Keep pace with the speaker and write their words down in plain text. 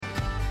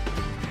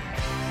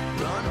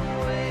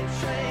Runaway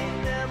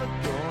train, never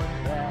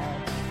going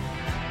back.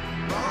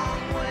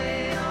 Wrong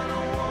way on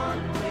a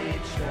one-way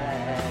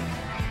track.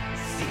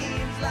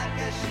 Seems like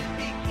I should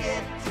be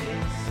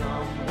getting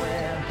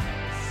somewhere.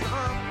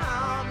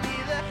 Somehow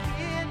neither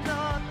here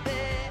nor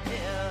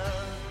there.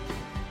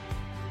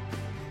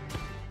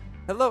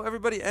 Hello,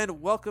 everybody, and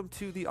welcome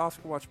to the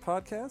Oscar Watch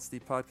Podcast,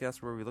 the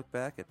podcast where we look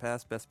back at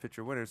past Best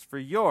Picture winners for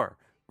your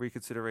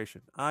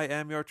reconsideration. I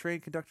am your train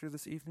conductor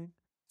this evening,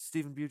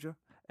 Stephen Buja,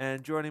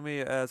 and joining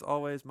me, as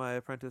always, my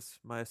apprentice,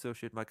 my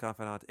associate, my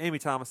confidant, Amy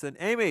Thomason.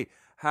 Amy,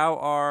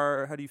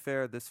 how do you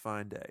fare this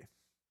fine day?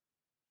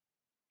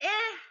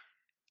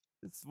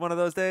 It's one of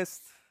those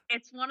days.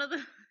 It's one of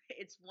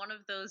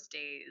those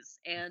days,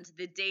 and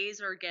the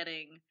days are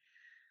getting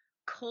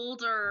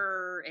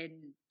colder and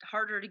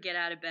harder to get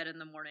out of bed in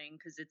the morning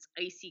because it's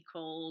icy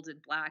cold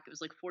and black. It was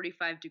like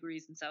 45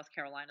 degrees in South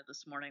Carolina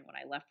this morning when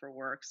I left for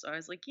work. So I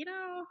was like,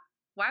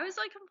 why was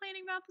I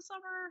complaining about the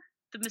summer?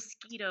 The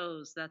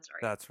mosquitoes, that's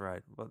right. That's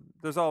right. Well,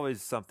 there's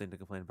always something to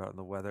complain about in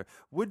the weather.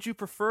 Would you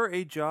prefer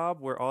a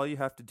job where all you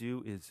have to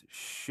do is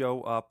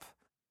show up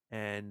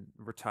and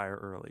retire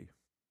early?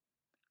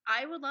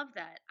 I would love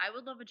that. I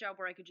would love a job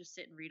where I could just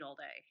sit and read all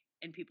day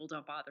and people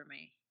don't bother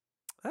me.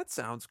 That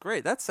sounds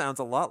great. That sounds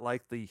a lot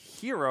like the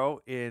hero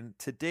in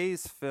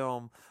today's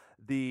film,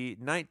 the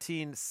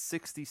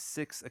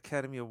 1966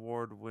 Academy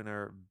Award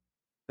winner,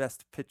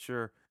 Best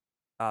Picture,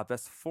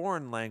 Best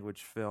Foreign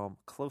Language Film,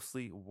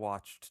 Closely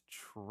Watched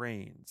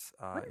Trains.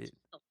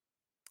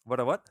 What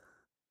a what?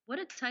 What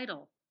a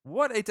title.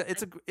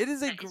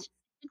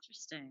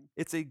 Interesting.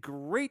 It's a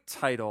great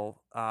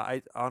title.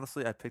 I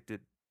picked it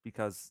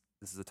because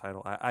this is a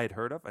title I had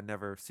heard of. I'd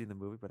never seen the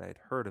movie, but I had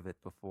heard of it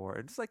before.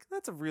 And it's like,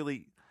 that's a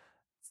really,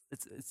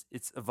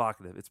 it's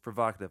evocative. It's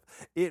provocative.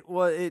 It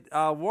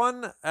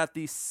won at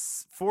the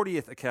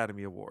 40th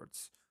Academy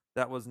Awards.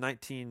 That was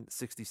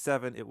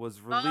 1967. It was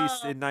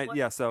released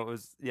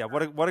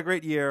what a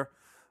great year.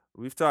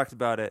 We've talked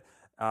about it.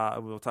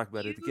 We'll talk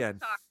about it again. You've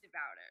talked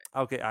about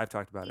it. Okay, I've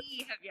talked about it.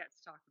 We have yet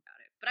to talk about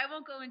it. But I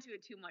won't go into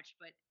it too much,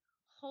 but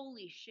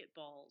holy shit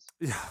balls.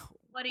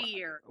 What a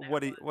year.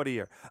 What a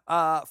year.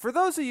 For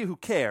those of you who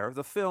care,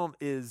 the film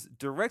is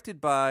directed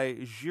by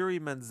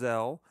Jiri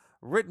Menzel,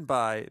 written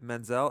by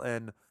Menzel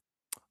and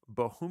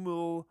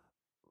Bohumil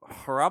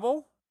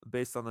Hrabal,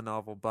 based on the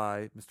novel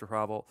by Mr.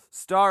 Hrabal,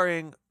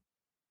 starring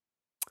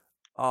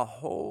a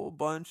whole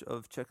bunch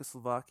of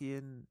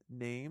Czechoslovakian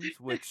names,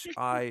 which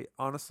I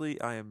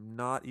am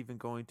not even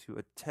going to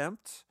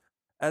attempt,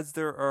 as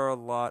there are a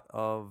lot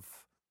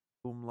of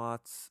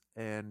umlauts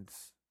and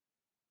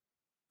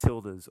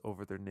tildes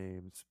over their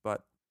names,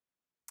 but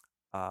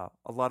a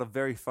lot of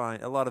very fine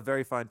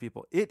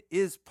people. It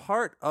is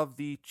part of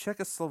the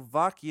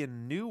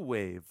Czechoslovakian New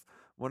Wave,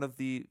 one of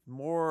the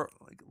more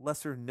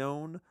lesser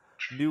known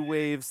new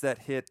waves that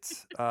hit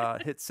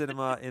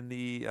cinema in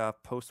the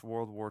post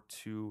World War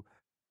II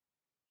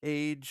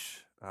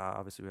age.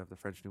 Obviously, we have the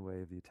French New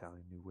Wave, the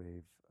Italian New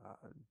Wave,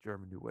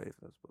 German New Wave.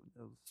 That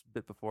was a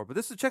bit before, but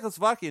this is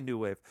Czechoslovakian New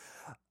Wave.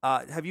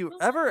 Have you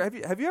ever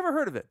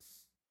heard of it?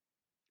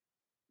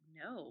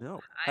 No,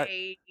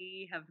 I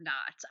have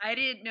not. I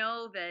didn't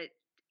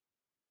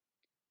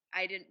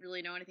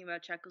really know anything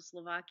about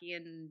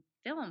Czechoslovakian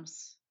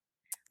films,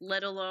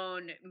 let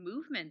alone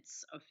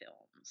movements of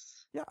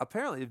films. Yeah,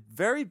 apparently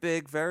very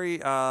big, very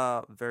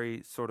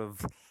sort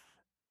of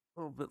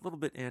a little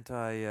bit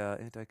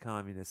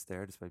anti-communist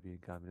there, despite being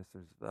communist.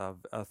 There's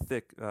a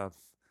thick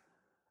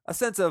a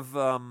sense of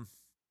the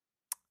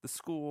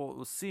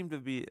school seemed to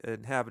be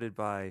inhabited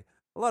by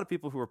a lot of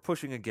people who were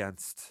pushing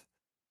against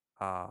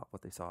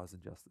what they saw as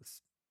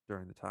injustice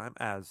during the time,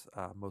 as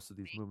most of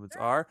these movements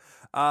are.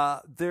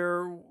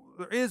 There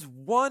is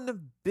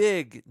one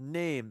big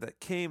name that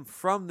came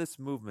from this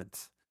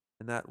movement,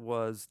 and that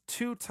was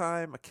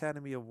two-time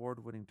Academy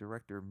Award-winning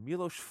director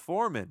Milos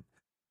Forman.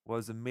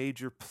 Was a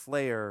major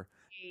player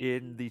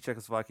in the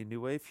Czechoslovakian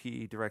New Wave.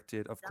 He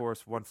directed, of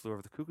course, One Flew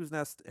Over the Cuckoo's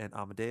Nest and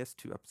Amadeus,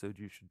 two episodes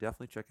you should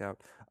definitely check out,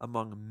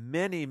 among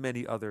many,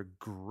 many other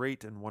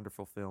great and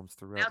wonderful films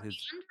throughout his...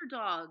 the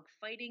underdog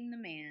fighting the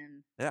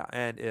man. Yeah,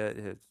 and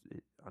it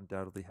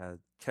undoubtedly had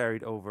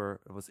carried over,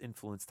 was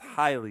influenced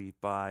highly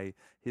by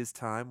his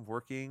time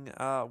working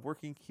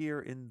here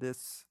in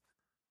this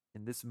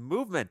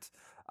movement.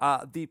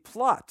 The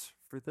plot,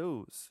 for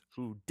those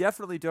who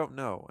definitely don't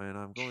know, and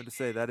I'm going to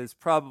say that is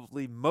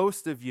probably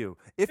most of you.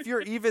 If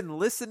you're even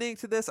listening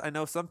to this, I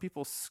know some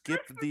people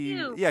skip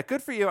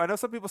good for you. I know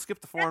some people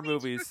skip the foreign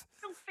movies.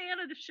 You're a fan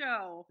of the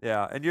show.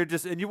 Yeah, and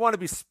you want to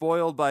be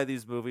spoiled by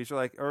these movies. You're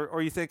like, or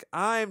you think,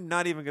 I'm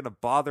not even going to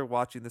bother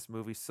watching this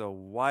movie, so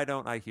why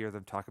don't I hear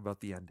them talk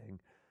about the ending?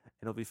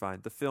 And it'll be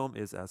fine. The film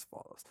is as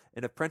follows.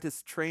 An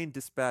apprentice train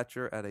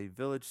dispatcher at a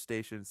village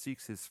station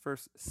seeks his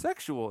first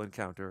sexual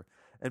encounter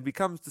and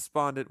becomes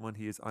despondent when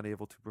he is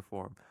unable to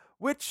perform.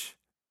 Which,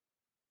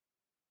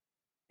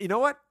 you know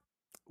what?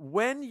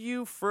 When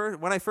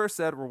I first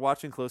said we're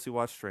watching Closely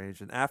Watched Strange,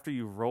 and after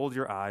you rolled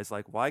your eyes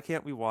like, why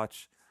can't we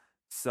watch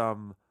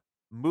some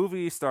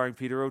movie starring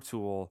Peter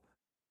O'Toole?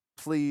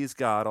 Please,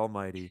 God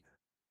Almighty.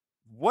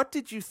 What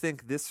did you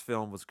think this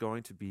film was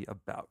going to be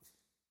about?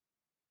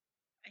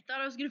 I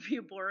thought it was going to be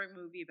a boring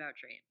movie about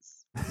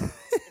trains. And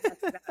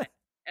that's about it.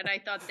 And I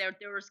thought that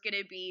there was going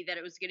to be that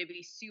it was going to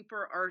be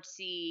super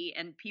artsy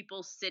and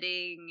people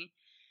sitting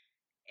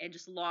and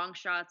just long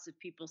shots of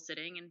people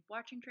sitting and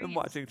watching trains. and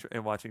watching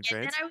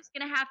trains. And then I was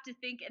going to have to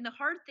think, and the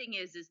hard thing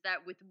is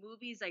that with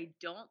movies I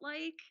don't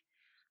like,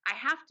 I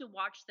have to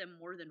watch them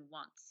more than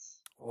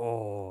once.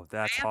 Oh,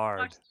 that's I have hard.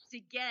 to watch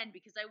those again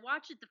because I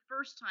watch it the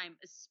first time,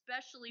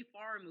 especially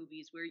foreign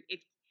movies where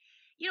if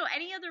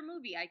any other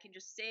movie I can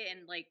just sit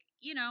and I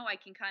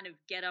can kind of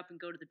get up and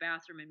go to the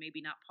bathroom and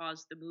maybe not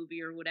pause the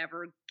movie or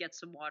whatever, get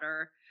some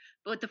water.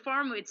 But with the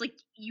foreign movie, it's like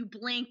you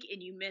blink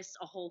and you miss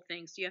a whole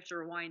thing, so you have to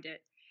rewind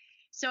it.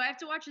 So I have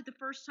to watch it the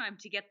first time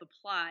to get the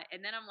plot,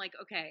 and then I'm like,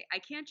 okay, I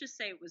can't just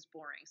say it was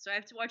boring. So I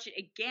have to watch it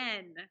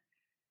again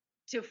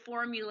to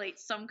formulate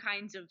some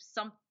kinds of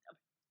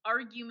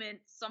argument,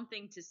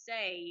 something to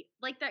say,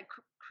 like that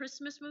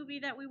Christmas movie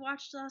that we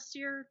watched last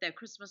year, that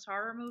Christmas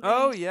horror movie.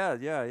 Oh yeah.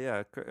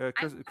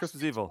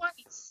 Christmas Evil.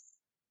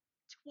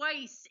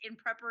 Twice in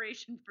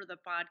preparation for the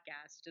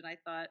podcast, and I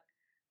thought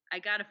I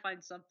got to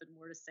find something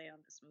more to say on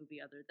this movie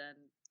other than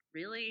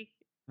really.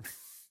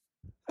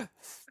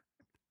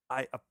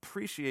 I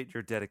appreciate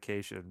your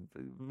dedication.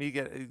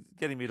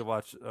 Getting me to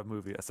watch a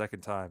movie a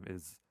second time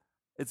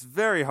it's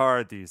very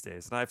hard these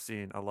days, and I've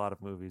seen a lot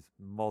of movies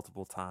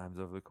multiple times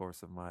over the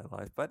course of my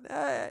life. But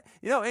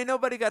ain't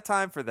nobody got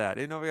time for that.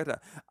 Ain't nobody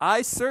got time.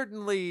 I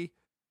certainly,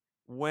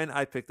 when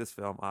I picked this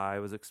film, I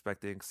was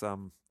expecting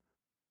some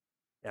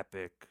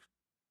epic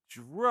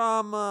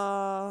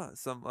drama,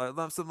 some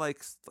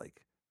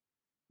like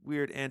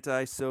weird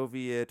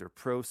anti-Soviet or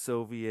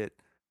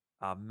pro-Soviet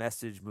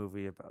message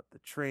movie about the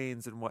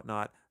trains and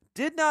whatnot.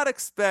 Did not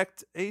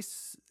expect a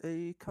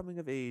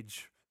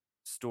coming-of-age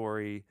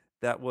story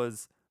that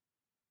was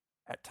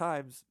at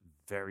times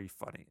very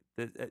funny.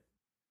 The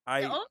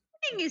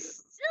opening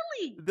is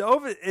silly.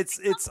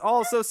 It's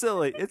all so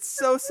silly. It's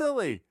so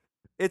silly.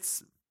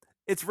 It's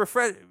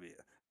refreshing.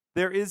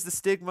 There is the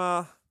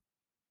stigma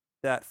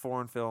that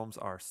foreign films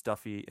are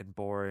stuffy and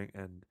boring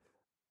and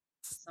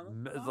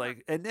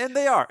and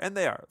they are.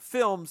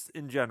 Films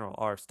in general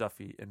are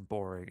stuffy and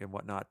boring and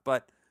whatnot,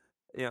 but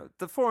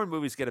the foreign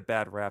movies get a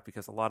bad rap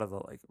because a lot of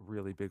the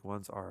really big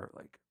ones are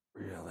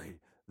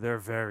they're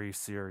very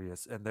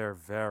serious and they're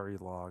very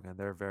long and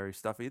they're very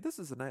stuffy. This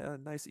is a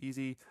nice,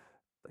 easy,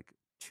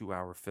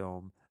 2-hour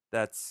film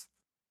that's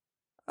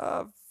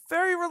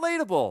very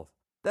relatable.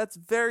 That's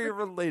very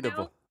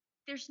relatable.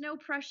 There's no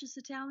precious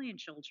Italian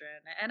children,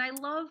 and I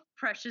love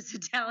precious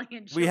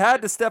Italian children. We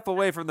had to step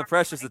away from the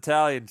precious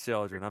Italian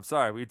children. I'm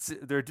sorry.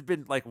 There'd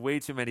been way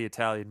too many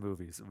Italian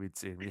movies we'd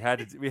seen. We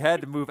had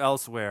to move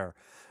elsewhere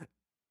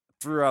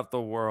throughout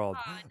the world.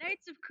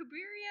 Knights of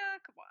Cabiria,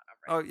 come on.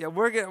 Oh yeah,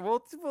 we'll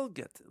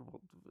get to,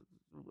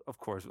 of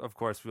course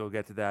we'll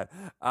get to that.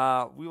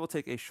 We will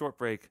take a short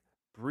break,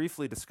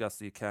 briefly discuss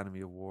the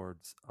Academy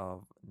Awards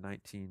of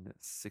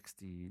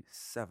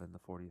 1967, the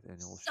 40th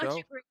annual show. Such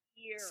a great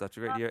year. Such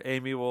a great year.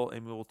 Amy will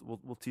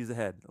tease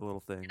ahead a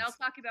little thing. And I'll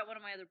talk about one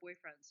of my other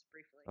boyfriends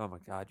briefly. Oh my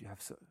God, you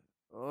have so.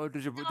 Oh,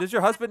 does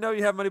your husband know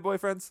you have many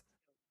boyfriends?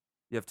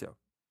 You have 2.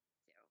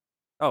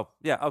 Oh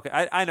yeah,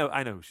 okay. I know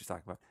who she's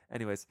talking about.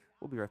 Anyways,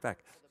 we'll be right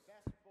back. For the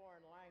best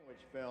foreign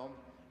language film,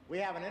 we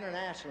have an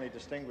internationally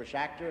distinguished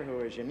actor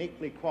who is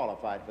uniquely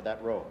qualified for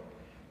that role.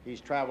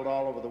 He's traveled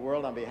all over the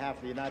world on behalf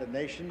of the United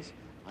Nations,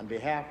 on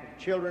behalf of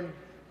children,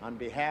 on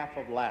behalf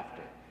of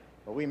laughter.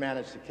 But we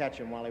managed to catch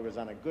him while he was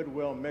on a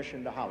goodwill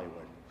mission to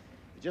Hollywood.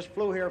 He just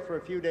flew here for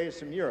a few days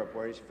from Europe,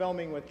 where he's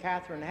filming with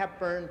Katharine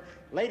Hepburn.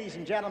 Ladies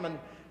and gentlemen,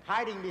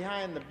 hiding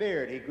behind the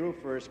beard he grew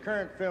for his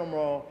current film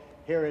role,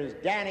 here is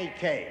Danny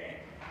Kaye.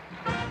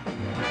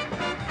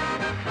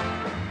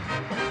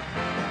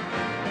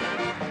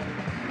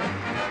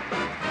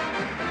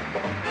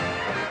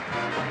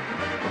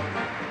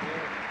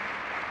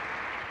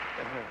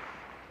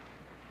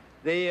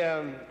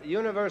 The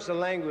universal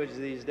language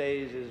these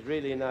days is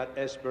really not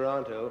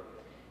Esperanto,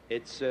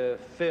 it's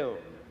film.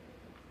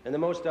 And the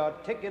most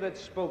articulate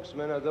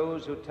spokesmen are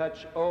those who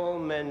touch all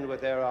men with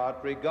their art,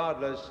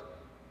 regardless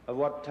of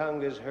what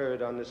tongue is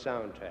heard on the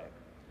soundtrack.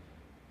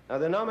 Now,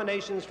 the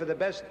nominations for the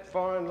best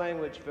foreign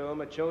language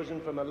film are chosen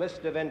from a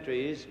list of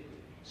entries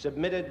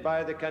submitted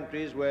by the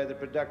countries where the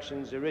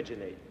productions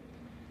originate.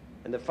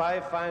 And the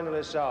 5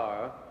 finalists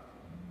are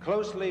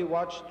Closely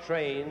Watched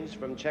Trains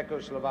from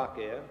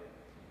Czechoslovakia,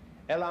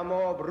 El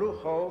Amor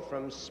Brujo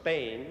from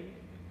Spain,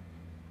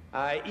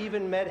 I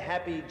Even Met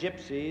Happy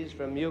Gypsies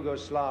from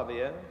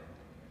Yugoslavia,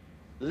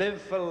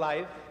 Live for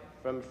Life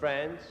from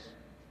France,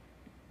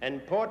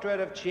 and Portrait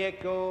of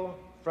Chieco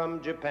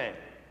from Japan.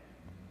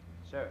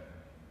 Sir,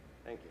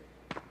 thank you.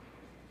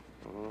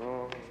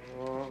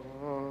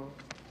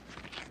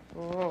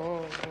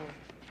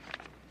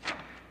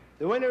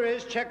 The winner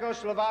is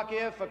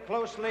Czechoslovakia for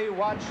Closely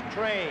Watched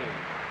Train.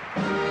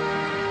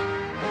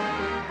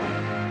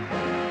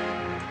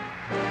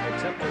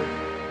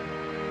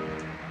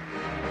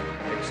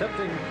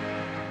 Accepting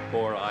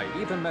for I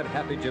Even Met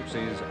Happy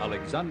Gypsies,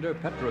 Alexander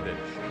Petrovich.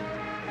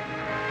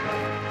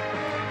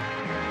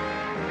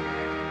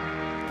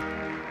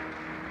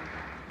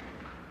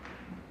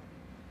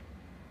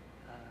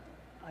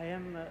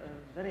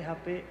 very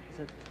happy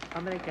that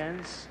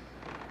Americans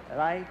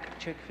like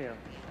Czech films.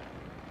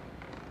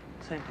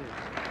 Thank you.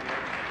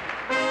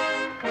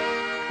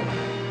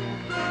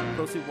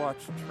 Closely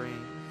Watched Trains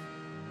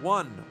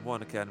won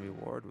one Academy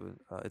Award with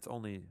its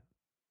only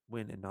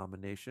win and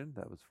nomination.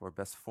 That was for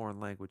Best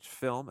Foreign Language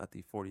Film at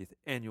the 40th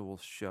Annual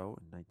Show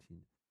in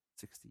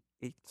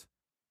 1968,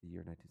 the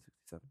year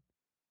 1967.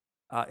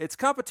 Its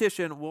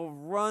competition, we'll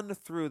run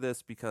through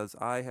this because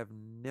I have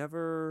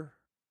never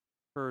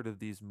heard of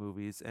these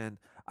movies, and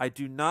I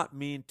do not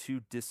mean to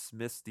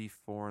dismiss the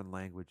foreign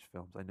language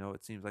films. I know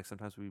it seems like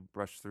sometimes we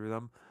brush through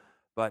them,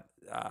 but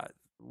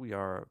we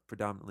are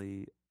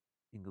predominantly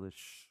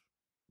English,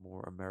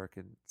 more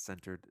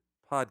American-centered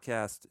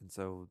podcast, and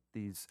so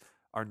these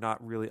are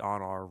not really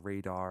on our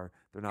radar.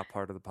 They're not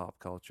part of the pop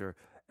culture.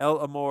 El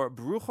Amor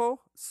Brujo,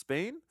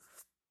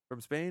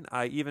 from Spain.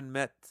 I even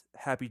met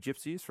Happy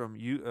Gypsies from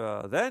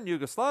then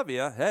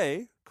Yugoslavia.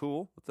 Hey,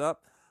 cool. What's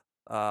up?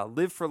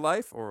 Live for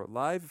Life or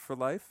Live for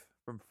Life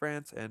from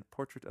France, and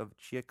Portrait of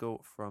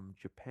Chieko from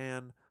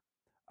Japan.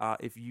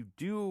 If you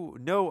do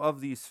know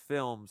of these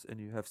films and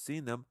you have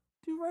seen them,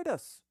 do write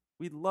us.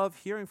 We love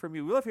hearing from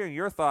you. We love hearing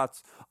your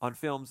thoughts on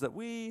films that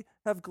we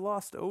have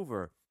glossed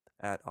over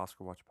at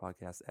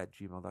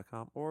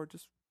OscarWatchPodcast@gmail.com, or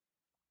just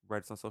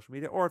write us on social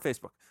media or on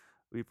Facebook.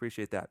 We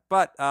appreciate that.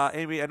 But,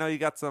 Amy, I know you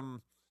got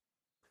some...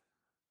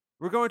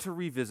 We're going to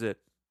revisit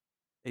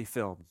a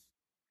film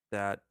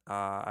that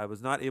I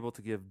was not able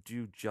to give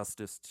due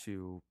justice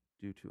to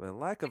due to a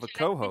lack of a Which I've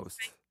been co-host.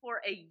 trying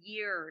for a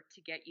year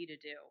to get you to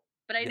do.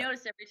 But I Yeah.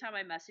 noticed every time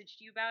I messaged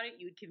you about it,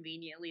 you would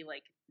conveniently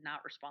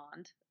not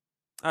respond.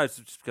 It's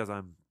just because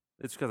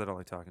It's because I don't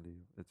like talking to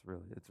you. It's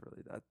really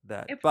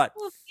that. It But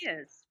probably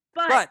is.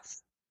 but-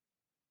 But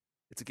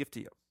it's a gift to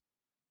you.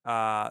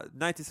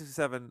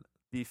 1967.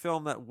 The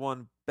film that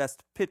won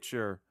Best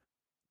Picture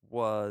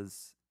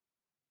was,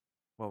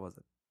 what was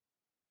it?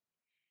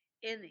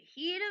 in the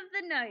heat of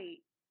the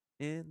night.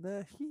 In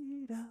the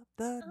heat of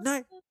the of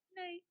night. the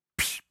night.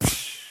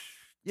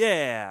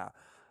 Yeah.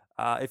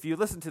 If you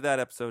listen to that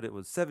episode, it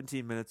was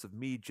 17 minutes of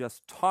me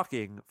just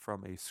talking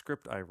from a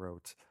script I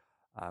wrote.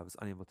 I was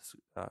unable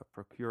to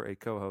procure a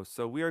co-host.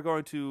 So we are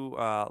going to,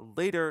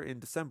 later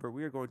in December,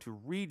 we are going to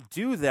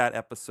redo that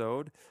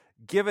episode,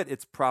 give it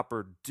its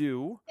proper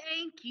due.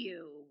 Thank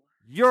you.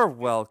 You're Norman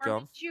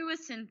welcome.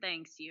 Jewison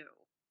thanks you.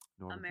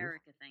 Norman Jewison.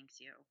 America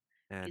thanks you.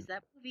 And Because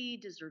that movie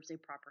deserves a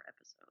proper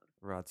episode.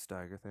 Rod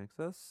Steiger thanks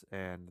us,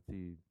 and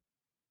the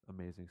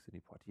amazing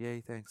Sidney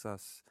Poitier thanks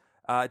us.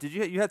 Did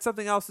you had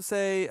something else to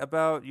say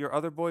about your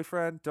other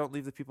boyfriend? Don't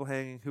leave the people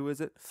hanging. Who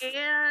is it?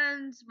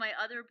 And my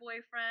other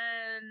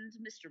boyfriend,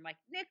 Mr. Mike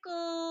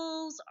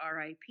Nichols,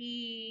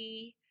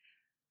 R.I.P.,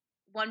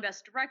 won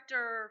Best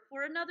Director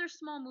for another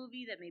small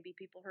movie that maybe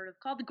people heard of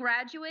called The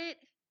Graduate.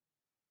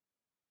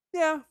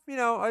 Yeah,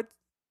 I'd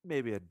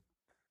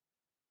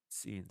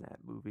seen that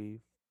movie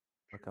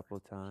a couple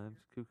of times.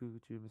 Cuckoo,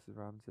 Mrs.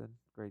 Robinson,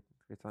 great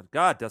son.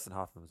 God, Dustin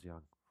Hoffman was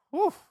young.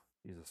 Whew,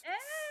 Jesus.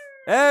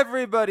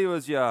 Everybody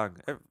was young,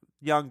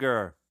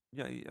 younger.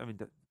 Yeah, I mean,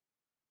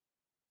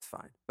 it's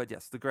fine. But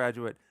yes, The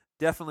Graduate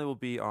definitely will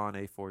be on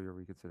a 4-year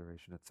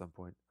reconsideration at some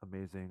point.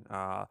 Amazing,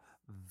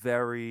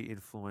 very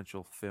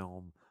influential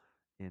film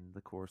in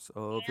the course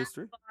of And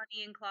history.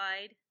 Bonnie and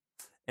Clyde.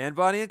 And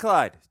Bonnie and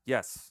Clyde,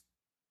 yes.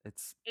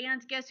 It's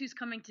And Guess Who's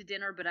Coming to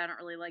Dinner, but I don't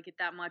really like it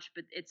that much,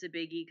 but it's a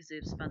biggie because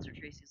it was Spencer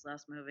Tracy's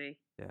last movie.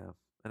 yeah.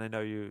 And I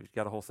know you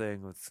got a whole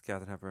thing with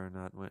Katharine Hepburn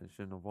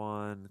shouldn't have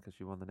won because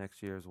she won the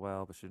next year as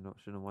well, but shouldn't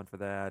have won for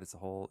that. It's a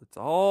whole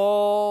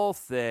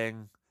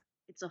thing.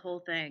 It's a whole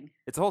thing.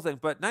 It's a whole thing.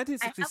 But I have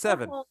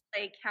 1967. a whole,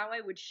 how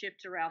I would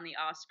shift around the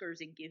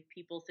Oscars and give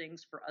people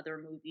things for other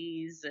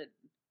movies. And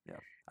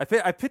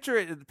I picture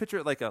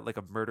it like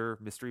a murder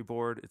mystery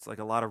board. It's like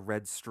a lot of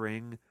red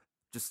string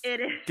just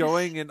it is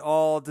going in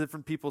all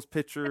different people's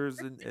pictures,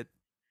 and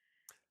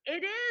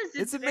It is.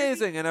 it's very-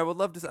 amazing, and I would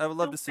love to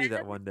see that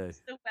web- one day.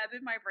 It's the web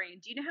in my brain.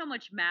 Do you know how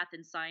much math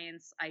and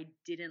science I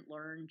didn't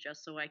learn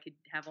just so I could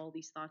have all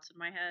these thoughts in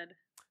my head?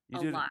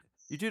 You lot.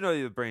 do know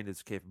your brain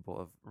is capable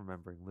of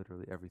remembering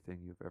literally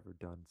everything you've ever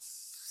done,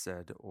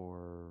 said,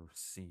 or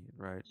seen,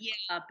 right?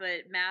 Yeah,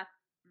 but math,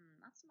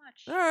 not so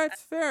much. All right,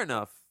 fair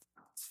enough.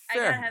 I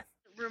Fair. gotta have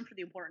room for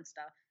the important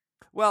stuff.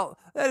 Well,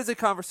 that is a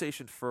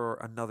conversation for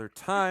another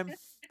time.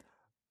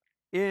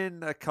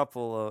 In a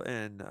couple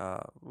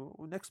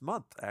of next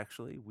month,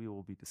 actually, we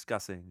will be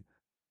discussing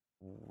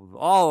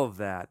all of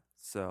that.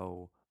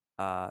 So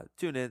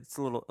tune in. It's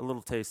a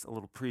little taste, a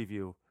little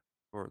preview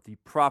for the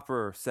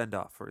proper send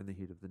off for In the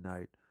Heat of the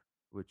Night,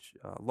 which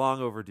long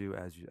overdue,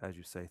 as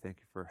you say. Thank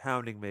you for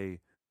hounding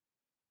me.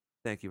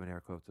 Thank you in air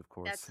quotes, of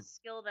course. That's a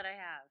skill that I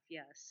have,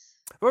 yes.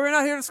 But we're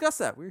not here to discuss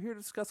that. We're here to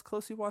discuss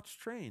Closely Watched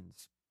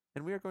Trains.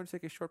 And we are going to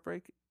take a short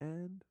break,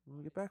 and when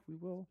we get back, we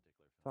will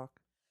talk.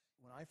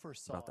 When I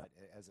first saw about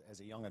it as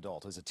a young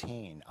adult, as a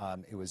teen,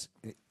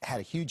 it had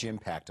a huge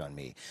impact on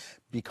me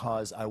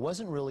because I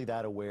wasn't really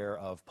that aware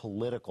of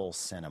political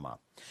cinema.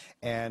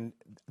 And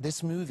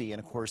this movie, and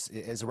of course,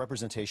 is a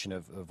representation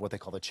of what they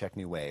call the Czech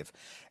New Wave.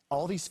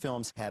 All these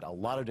films had a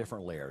lot of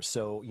different layers.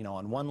 So,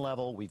 on one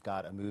level, we've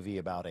got a movie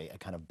about a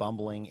kind of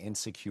bumbling,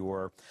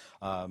 insecure,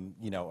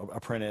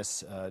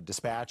 apprentice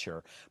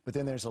dispatcher. But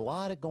then there's a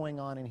lot going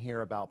on in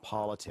here about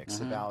politics,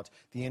 about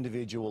the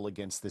individual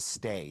against the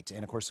state.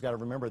 And of course, you've got to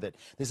remember that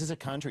this is a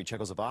country,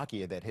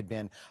 Czechoslovakia, that had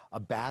been a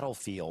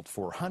battlefield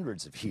for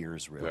hundreds of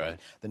years, really. Right.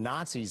 The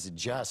Nazis had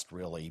just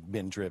really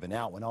been driven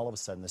out when all of a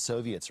sudden the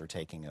Soviets are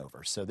taking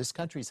over. So this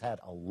country's had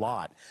a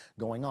lot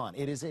going on.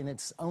 It is in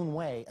its own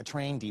way a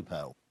train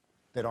depot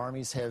that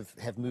armies have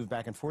moved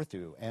back and forth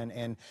through.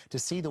 And to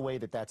see the way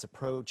that that's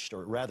approached,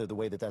 or rather the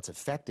way that that's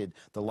affected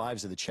the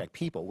lives of the Czech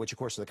people, which of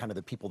course are the kind of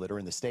the people that are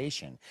in the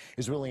station,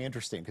 is really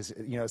interesting because,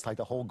 it's like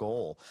the whole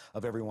goal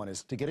of everyone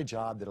is to get a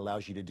job that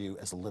allows you to do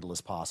as little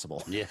as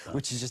possible. Yeah.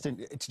 Which is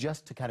it's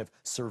just to kind of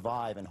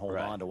survive and hold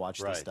on to watch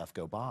this stuff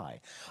go by.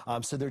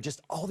 So there are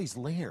just all these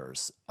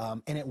layers,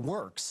 and it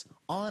works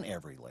on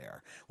every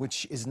layer,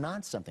 which is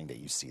not something that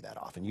you see that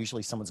often.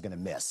 Usually someone's going to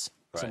miss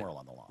somewhere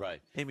along the line.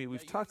 Right. Amy,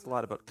 we've talked a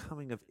lot about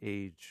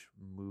coming-of-age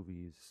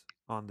movies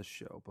on the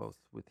show, both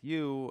with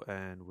you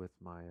and with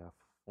my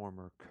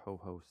former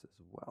co-host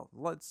as well.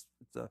 It's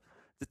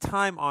a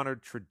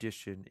time-honored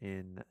tradition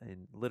in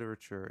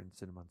literature and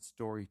cinema and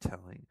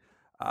storytelling.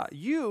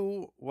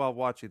 You, while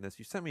watching this,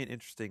 you sent me an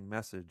interesting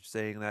message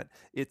saying that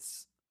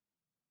it's,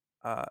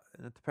 and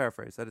to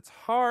paraphrase, that it's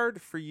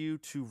hard for you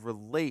to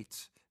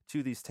relate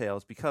to these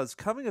tales because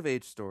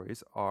coming-of-age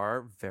stories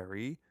are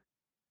very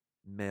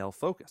male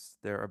focused.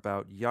 They're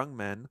about young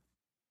men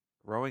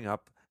growing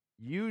up,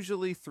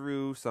 usually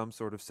through some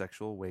sort of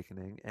sexual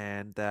awakening,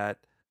 and that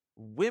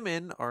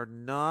women are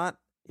not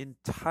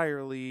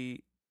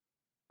entirely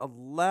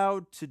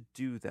allowed to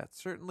do that.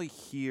 Certainly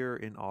here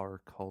in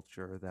our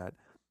culture,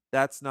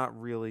 that's not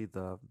really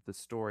the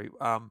story.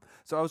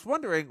 So I was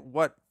wondering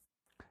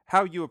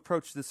how you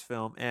approach this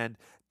film, and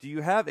do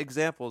you have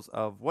examples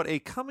of what a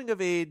coming of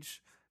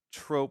age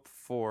trope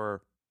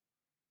for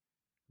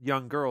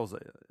young girls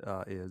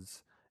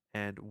is,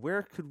 and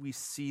where could we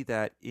see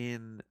that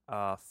in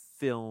a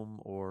film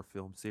or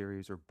film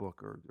series or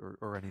book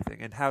or anything,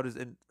 and how does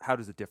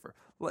it differ?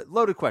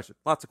 Loaded question,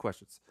 lots of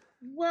questions.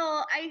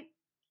 Well,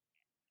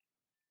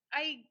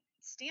 I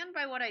stand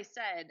by what I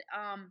said.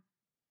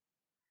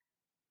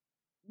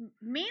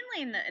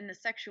 Mainly in the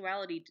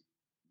sexuality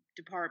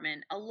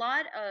department, a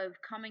lot of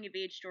coming of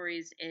age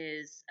stories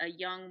is a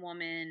young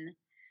woman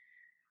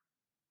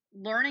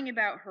learning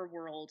about her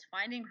world,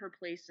 finding her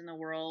place in the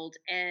world,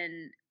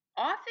 and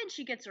often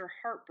she gets her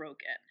heart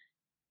broken.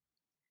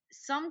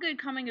 Some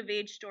good coming of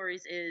age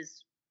stories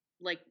is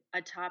like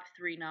a top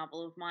 3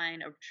 novel of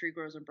mine, of Tree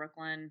Grows in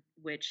Brooklyn,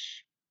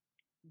 which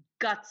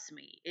guts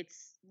me.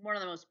 It's one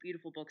of the most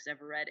beautiful books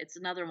ever read. It's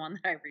another one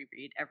that I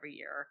reread every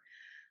year.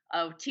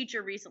 A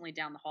teacher recently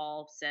down the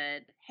hall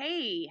said,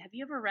 "Hey, have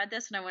you ever read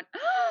this?" And I went,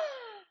 "Oh!"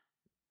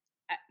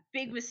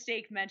 Big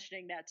mistake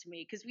mentioning that to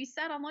me, because we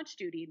sat on lunch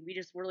duty and we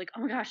just were like,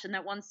 "Oh my gosh," in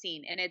that one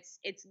scene. And it's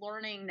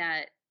learning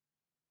that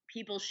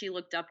people she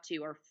looked up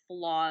to are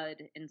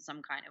flawed in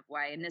some kind of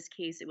way. In this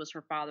case, it was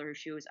her father who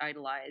she always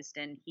idolized,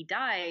 and he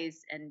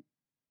dies, and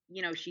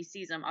she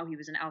sees him. Oh, he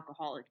was an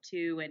alcoholic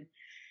too, and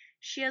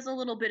she has a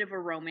little bit of a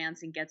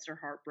romance and gets her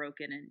heart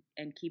broken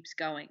and keeps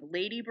going.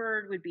 Lady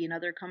Bird would be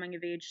another coming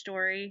of age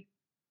story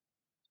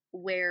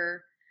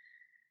where,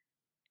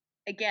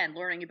 again,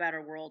 learning about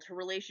her world. Her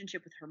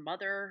relationship with her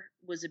mother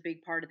was a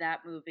big part of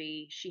that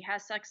movie. She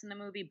has sex in the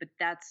movie, but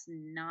that's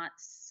not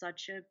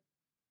such a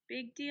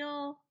big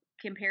deal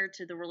compared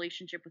to the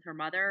relationship with her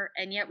mother.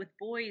 And yet with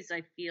boys,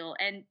 I feel,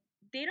 and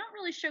they don't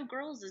really show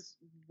girls as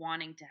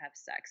wanting to have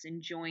sex,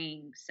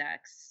 enjoying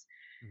sex,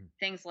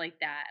 things like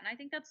that. And I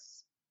think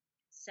that's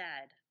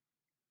sad.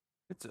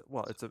 It's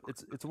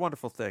a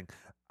wonderful thing.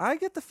 I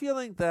get the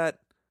feeling that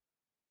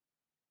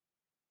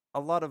a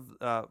lot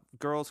of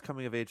girls'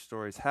 coming of age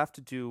stories have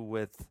to do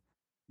with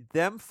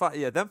them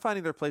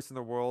finding their place in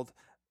the world,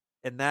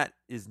 and that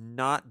is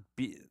not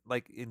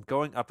like in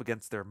going up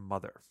against their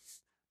mother.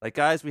 Like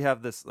guys, we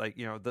have this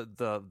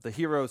the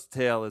hero's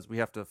tale is we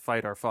have to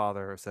fight our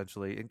father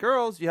essentially. And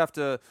girls, you have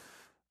to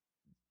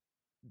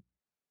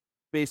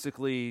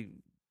basically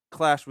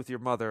clash with your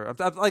mother.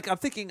 I'm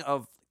thinking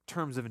of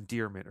Terms of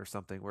Endearment or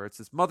something where it's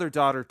this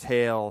mother-daughter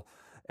tale,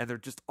 and they're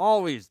just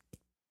always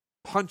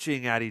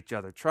punching at each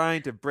other,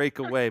 trying to break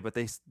away, but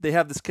they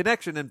have this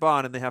connection and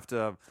bond, and they have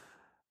to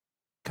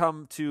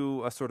come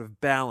to a sort of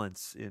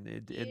balance in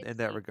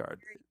that regard.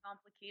 Very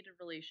complicated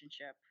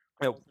relationship.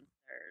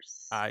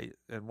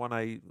 And one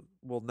I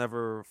will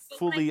never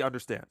fully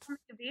understand. Coming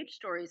of age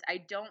stories, I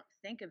don't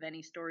think of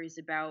any stories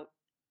about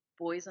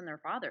boys and their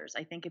fathers.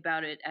 I think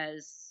about it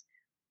as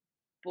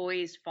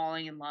boys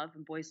falling in love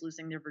and boys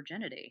losing their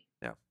virginity.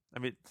 Yeah. I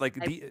mean, like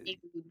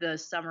the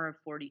Summer of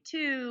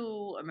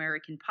 42,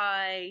 American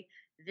Pie,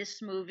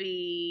 this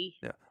movie.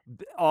 Yeah,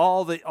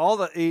 all the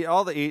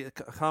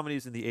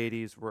comedies in the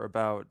 80s were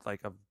about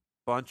like a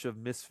bunch of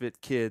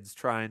misfit kids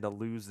trying to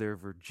lose their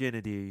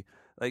virginity.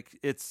 Like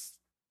it's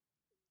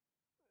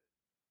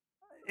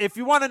if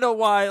you want to know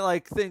why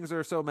like things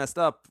are so messed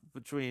up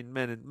between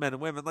men and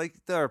women,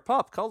 like their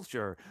pop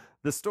culture,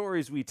 the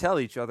stories we tell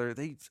each other,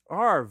 they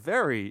are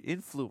very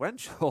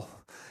influential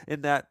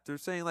in that they're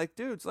saying like,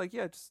 dudes, like,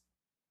 yeah, just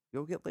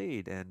go get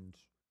laid and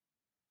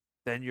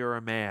then you're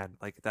a man.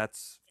 Like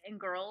that's And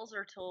girls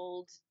are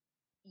told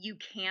you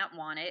can't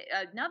want it.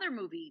 Another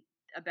movie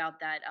about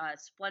that,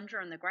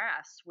 Splendor in the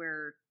Grass,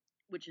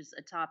 which is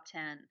a top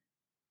 10,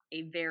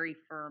 a very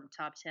firm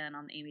top 10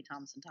 on the Amy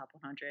Thompson Top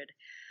 100,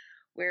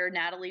 where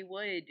Natalie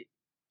Wood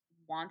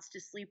wants to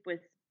sleep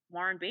with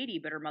Warren Beatty,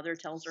 but her mother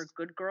tells her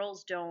good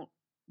girls don't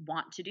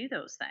want to do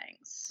those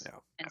things. Yeah.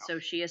 And so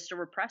she has to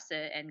repress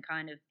it, and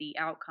kind of the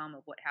outcome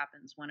of what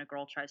happens when a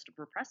girl tries to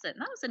repress it.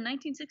 And that was in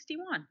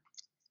 1961.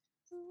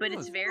 But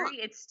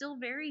it's still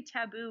very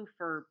taboo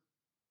for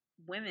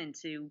women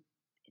to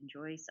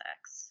enjoy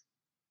sex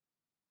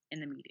in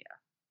the media.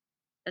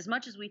 As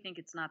much as we think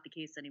it's not the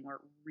case anymore,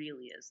 it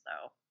really is,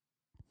 though.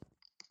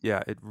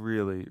 Yeah, it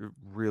really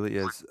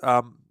is.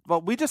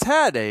 Well, we just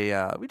had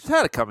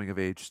a coming of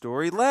age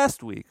story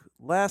last week,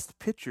 last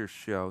picture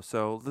show.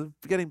 So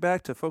getting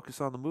back to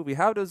focus on the movie,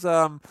 how does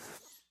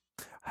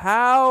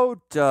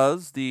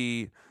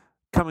the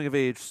coming of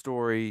age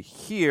story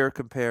here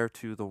compare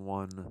to the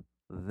one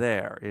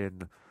there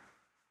in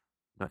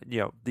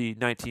the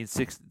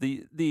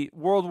 1960 the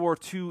World War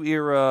II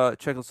era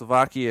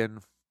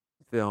Czechoslovakian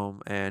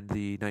film and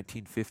the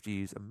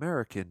 1950s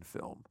American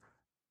film?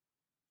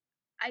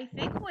 I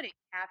think what it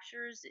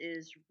captures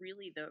is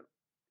really the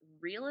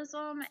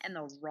realism and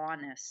the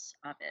rawness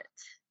of it.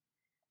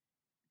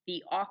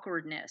 The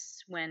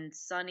awkwardness when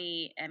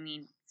Sonny and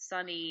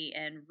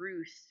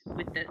Ruth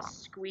with the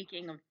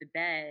squeaking of the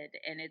bed,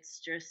 and it's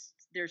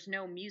just, there's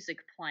no music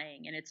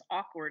playing and it's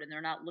awkward and they're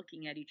not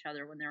looking at each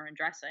other when they're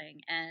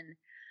undressing. And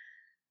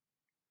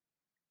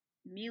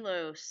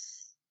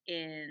Milos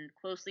in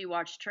Closely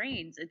Watched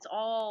Trains, it's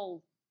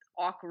all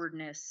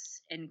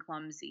awkwardness and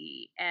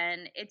clumsy,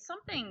 and it's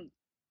something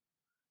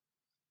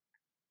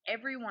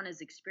everyone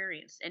has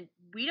experienced, and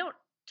we don't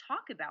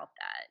talk about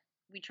that.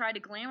 We try to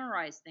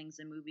glamorize things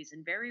in movies,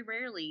 and very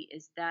rarely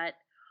is that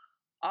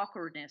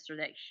awkwardness or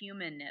that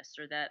humanness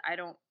or that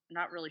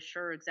not really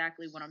sure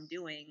exactly what I'm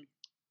doing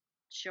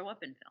show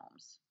up in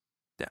films.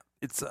 Yeah,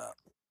 it's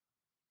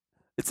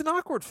an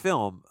awkward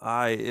film.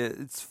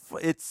 It's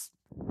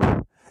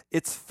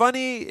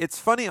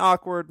funny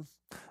awkward,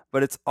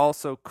 but it's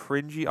also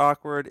cringy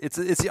awkward. It's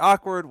the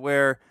awkward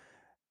where,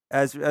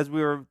 as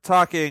we were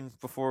talking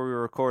before we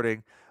were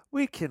recording,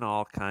 we can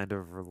all kind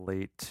of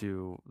relate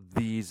to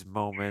these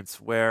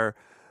moments where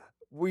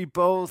we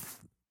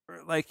both,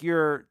 like,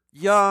 you're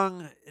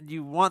young and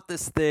you want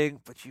this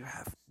thing, but you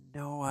have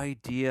no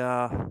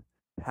idea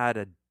how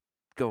to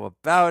go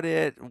about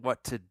it,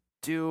 what to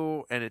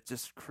do, and it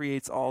just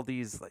creates all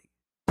these like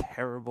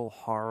terrible,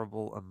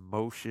 horrible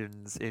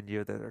emotions in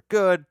you that are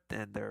good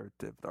and they're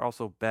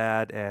also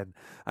bad. And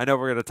I know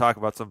we're going to talk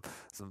about some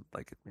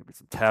like maybe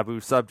some taboo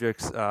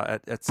subjects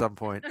at some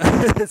point.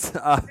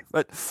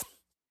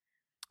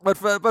 But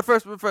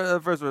first,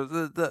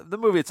 the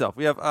movie itself.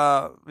 We have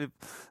the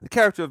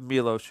character of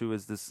Milos, who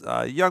is this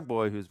young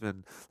boy who's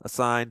been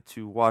assigned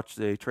to watch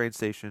a train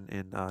station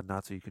in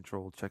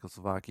Nazi-controlled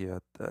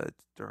Czechoslovakia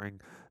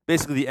during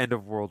basically the end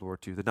of World War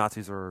II. The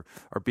Nazis are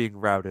being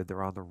routed.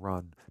 They're on the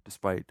run,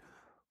 despite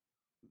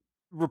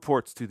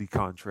reports to the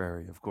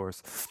contrary, of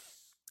course.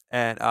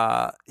 And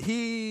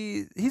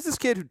he's this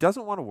kid who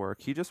doesn't want to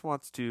work. He just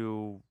wants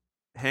to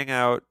hang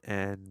out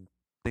and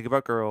think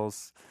about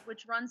girls,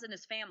 which runs in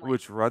his family.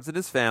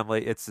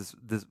 It's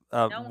this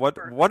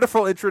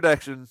wonderful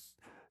introduction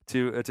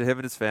to him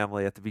and his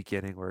family at the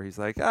beginning, where he's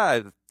like,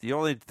 the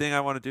only thing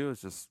I want to do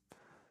is just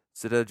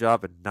sit at a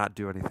job and not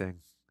do anything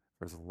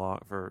for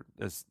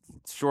as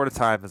short a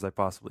time as I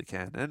possibly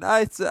can. And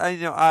I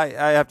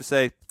have to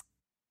say,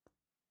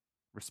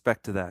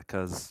 respect to that,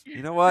 because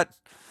you know what,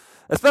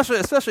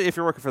 especially if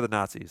you're working for the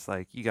Nazis,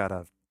 like you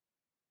have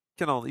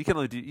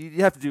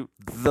to do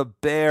the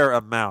bare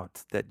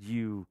amount that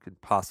you can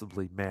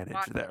possibly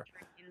manage there.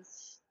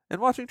 And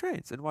watching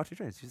trains. He's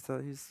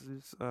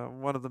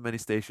one of the many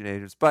station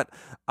agents. But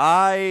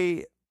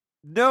I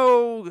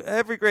know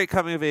every great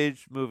coming of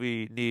age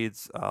movie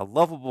needs a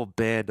lovable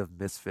band of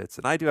misfits,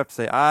 and I do have to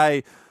say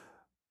I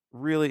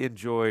really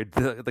enjoyed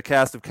the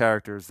cast of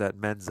characters that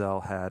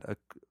Menzel had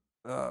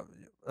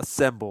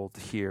assembled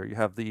here. You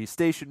have the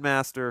station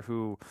master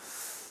who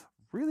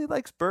really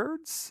likes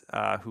birds,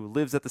 who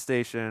lives at the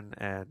station,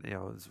 and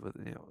is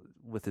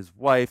with his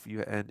wife.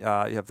 You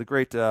have the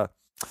great I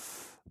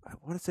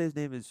want to say his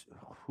name is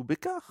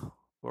Hubika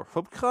or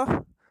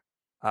Hubka,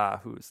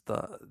 who's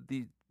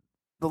the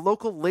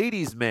local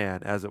ladies'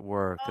 man, as it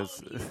were.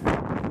 Because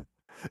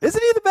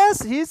isn't he the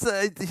best? He's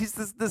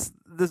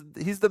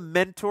the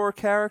mentor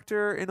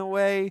character in a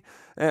way.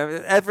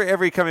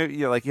 Every coming,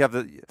 like you have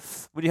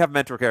when you have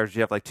mentor characters,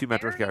 you have like two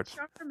mentor characters.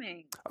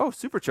 Charming. Oh,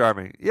 super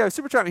charming! Yeah,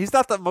 super charming. He's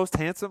not the most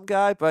handsome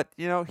guy, but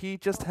he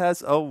just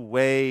has a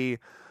way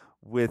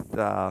with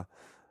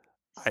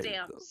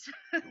stamps.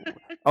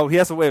 He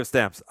has a way with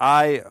stamps.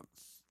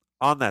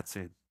 On that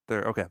scene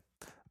there. Okay,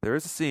 there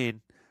is a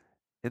scene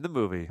in the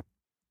movie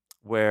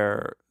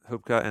where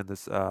Hubka and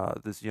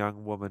this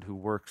young woman who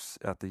works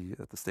at the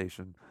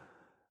station,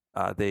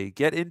 they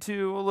get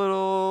into a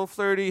little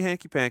flirty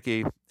hanky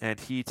panky, and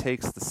he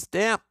takes the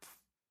stamp,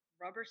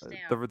 Rubber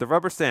stamp. the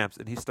rubber stamps,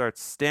 and he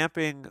starts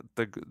stamping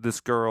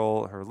this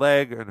girl, her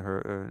leg and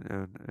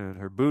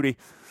her booty,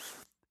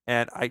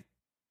 and I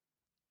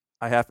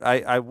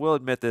will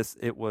admit this,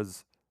 it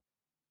was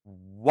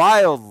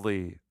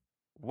wildly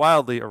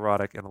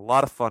erotic and a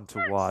lot of fun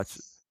to watch.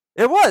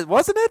 It was,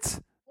 wasn't it?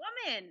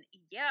 Woman,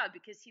 yeah,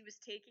 because he was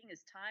taking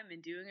his time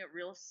and doing it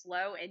real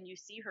slow, and you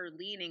see her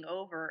leaning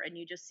over, and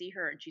you just see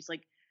her, and she's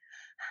like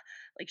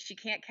she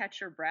can't catch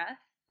her breath.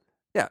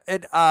 Yeah,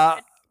 and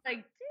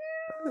Like,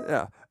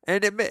 yeah,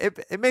 and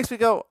it makes me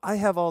go, I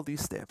have all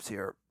these stamps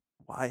here.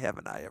 Why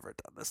haven't I ever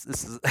done this?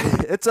 This is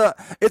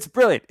it's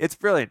brilliant. It's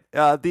brilliant.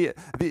 The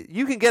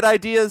you can get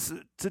ideas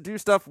to do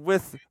stuff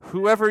with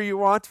whoever you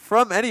want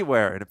from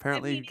anywhere, and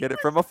apparently you get it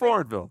from a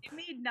foreign film. It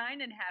made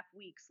 9.5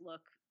 weeks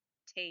look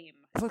tame.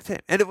 It looked tame,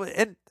 and it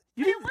wasn't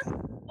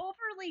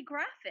overly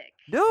graphic.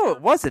 No,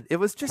 it wasn't. It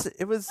was just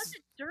It wasn't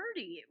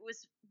dirty. It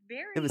was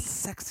very. It was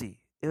sexy.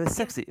 It was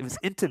sexy. It was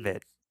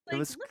intimate. Like, it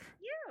was. Look at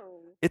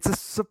you. It's a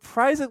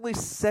surprisingly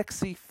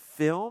sexy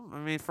film. I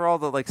mean, for all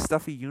the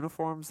stuffy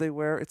uniforms they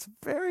wear, it's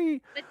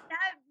very. But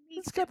that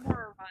makes it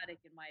more erotic,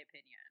 in my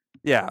opinion.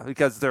 Yeah,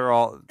 because they're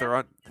on.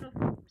 Because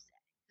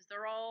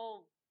they're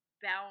all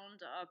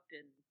bound up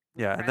in.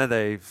 Yeah, and then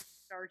they.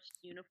 Starched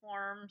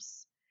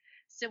uniforms.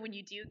 So when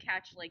you do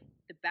catch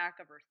the back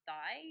of her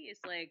thigh,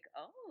 it's like,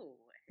 oh.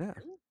 Yeah.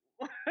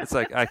 It's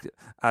like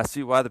I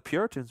see why the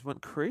Puritans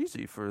went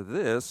crazy for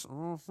this.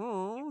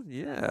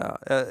 Yeah,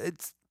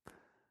 it's.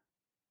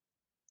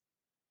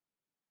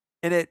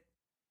 And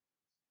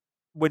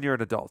when you're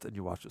an adult and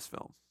you watch this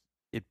film,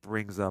 it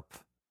brings up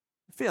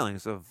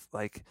feelings of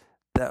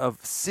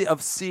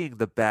seeing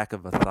the back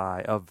of a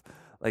thigh, of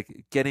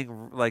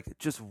getting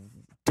just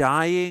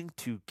dying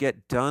to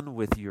get done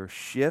with your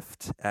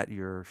shift at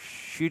your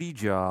shitty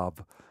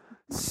job,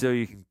 so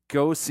you can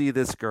go see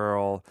this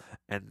girl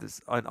and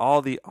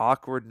all the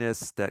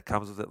awkwardness that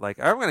comes with it. Like,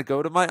 I'm gonna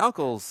go to my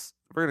uncle's.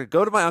 We're gonna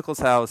go to my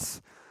uncle's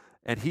house,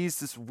 and he's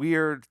this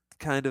weird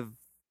kind of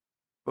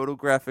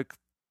photographic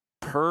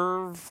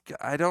perv.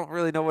 I don't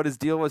really know what his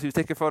deal was. He was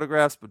taking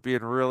photographs, but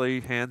being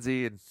really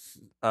handsy and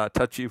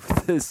touchy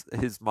with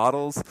his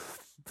models.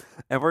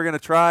 And we're gonna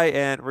try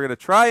and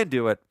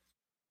do it.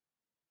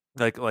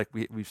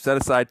 We've set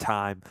aside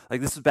time.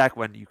 This is back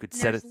when you could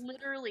set it. There's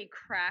literally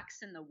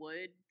cracks in the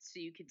wood, so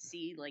you could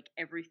see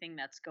everything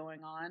that's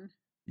going on.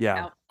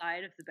 Yeah.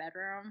 Outside of the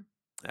bedroom,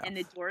 and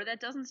the door that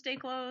doesn't stay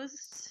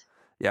closed.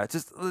 Yeah,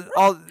 just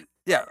all.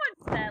 Yeah.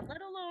 That,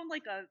 let alone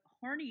a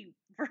horny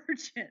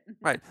virgin.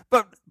 Right,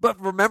 but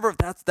remember,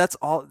 that's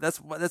all. That's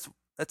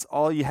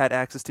all you had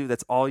access to.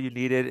 That's all you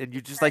needed, and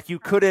you just you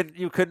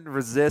couldn't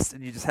resist,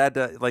 and you just had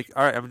to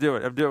all right, I'm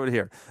doing it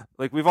here.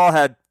 We've all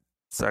had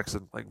sex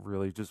in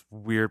really just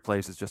weird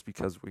places just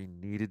because we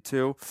needed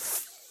to.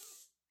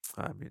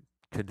 I mean,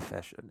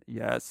 confession.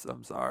 Yes,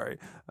 I'm sorry,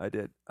 I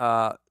did.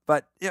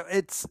 But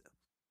it's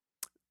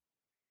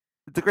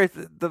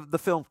the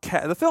film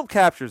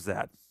captures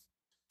that,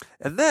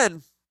 and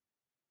then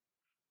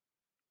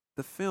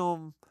the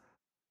film,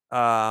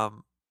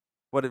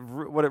 what it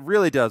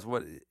really does,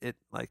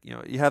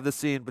 you have the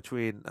scene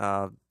between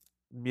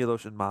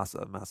Milos and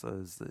Masa.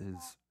 Masa is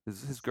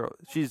his girl.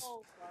 She's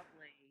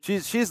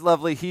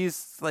lovely.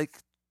 He's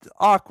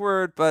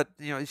awkward, but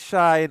he's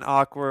shy and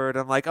awkward.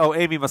 I'm like, oh,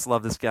 Amy must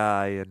love this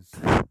guy, and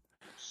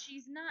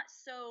she's not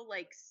so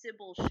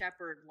Sybil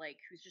Shepherd,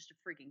 who's just a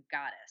freaking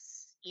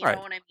goddess. You right.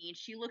 know what I mean?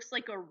 She looks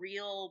like a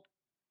real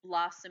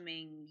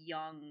blossoming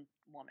young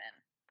woman.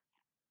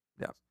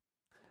 Yeah.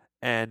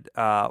 And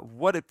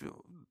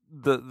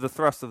the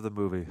thrust of the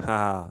movie?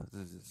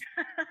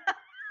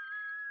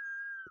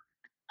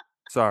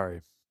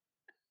 Sorry.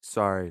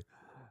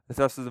 The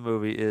thrust of the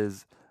movie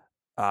is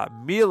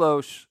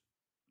Milos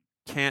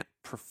can't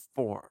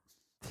perform.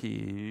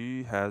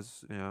 He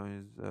has,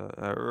 he's,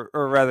 or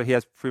rather, he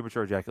has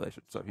premature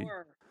ejaculation. So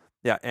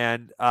yeah,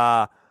 and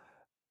I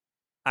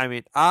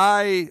mean,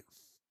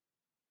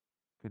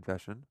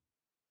 confession,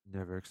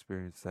 never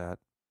experienced that,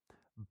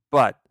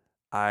 but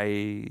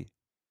I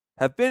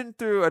have been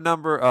through a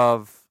number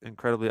of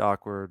incredibly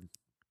awkward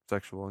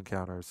sexual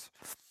encounters,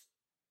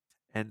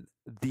 and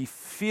the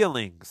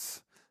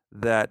feelings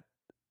that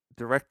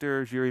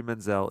director Jiri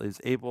Menzel is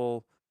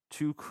able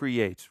to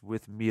create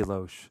with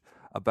Milos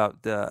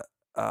about the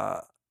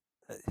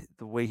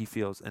way he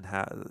feels and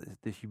how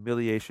the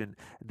humiliation,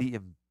 the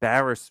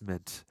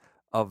embarrassment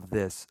of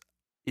this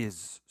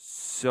is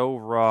so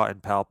raw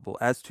and palpable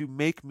as to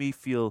make me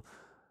feel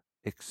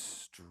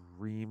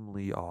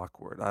extremely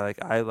awkward. I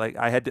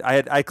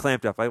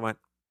clamped up. I went,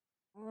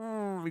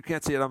 you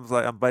can't see it.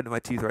 I'm biting my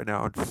teeth right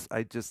now.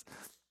 It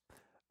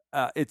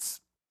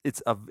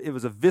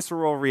was a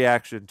visceral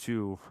reaction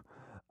to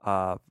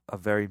a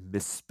very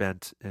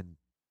misspent and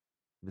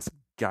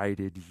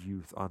misguided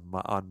youth on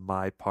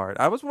my part.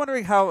 I was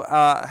wondering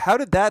how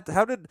did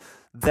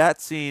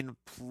that scene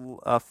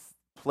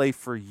play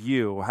for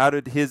you? How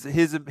did his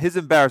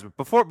embarrassment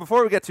before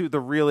we get to the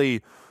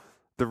really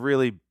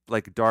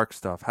like dark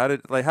stuff? How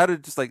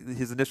did just like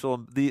his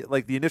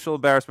the initial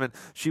embarrassment?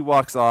 She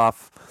walks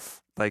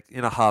off like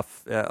in a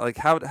huff. Like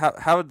how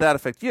did that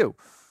affect you?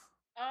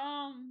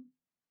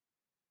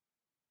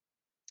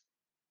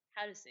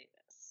 How to say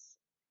this?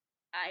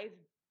 I've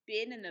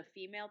been in a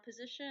female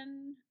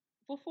position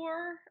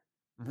before,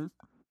 Hmm.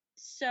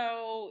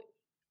 so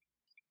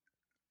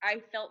I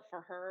felt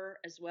for her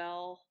as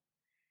well,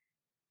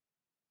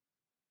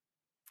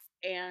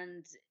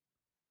 and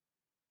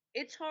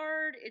it's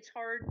hard. It's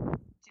hard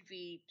to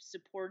be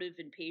supportive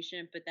and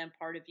patient, but then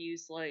part of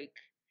you's like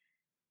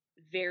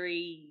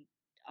very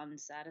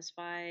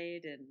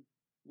unsatisfied, and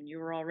when you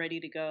were all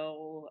ready to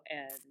go,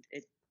 and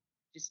it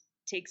just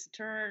takes a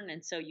turn,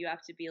 and so you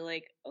have to be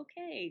like,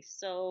 okay,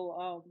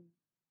 so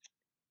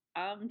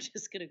I'm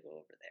just gonna go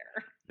over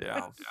there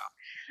Yeah.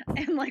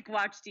 and like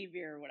watch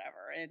TV or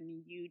whatever,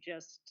 and you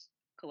just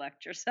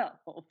collect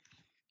yourself.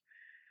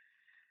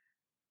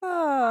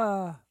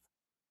 Ah.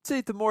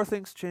 See, the more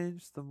things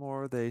change, the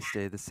more they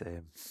stay the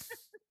same.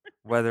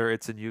 Whether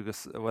it's in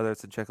whether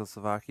it's in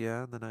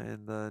Czechoslovakia in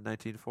the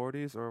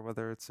 1940s, or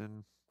whether it's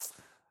in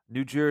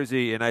New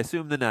Jersey, and I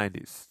assume the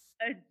 90s.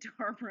 A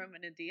dorm room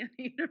in Indiana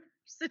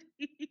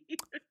University.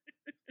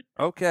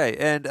 Okay,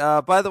 and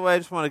by the way, I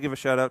just want to give a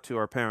shout out to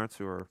our parents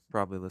who are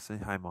probably listening.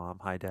 Hi, Mom.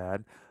 Hi,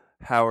 Dad.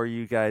 How are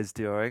you guys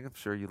doing? I'm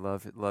sure you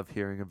love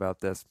hearing about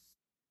this.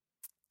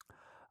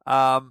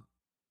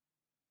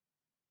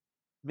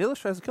 Milos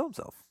tries to kill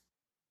himself.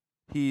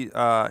 He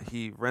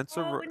rents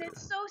a. And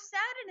it's so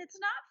sad, and it's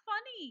not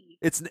funny.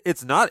 It's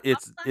not.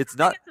 It's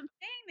not. I'm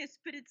saying this,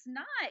 but it's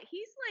not.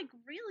 He's like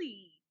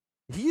really.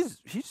 He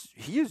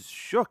is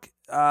shook.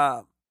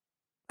 I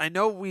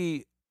know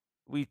we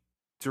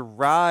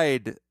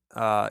deride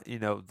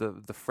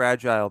the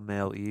fragile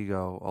male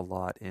ego a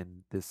lot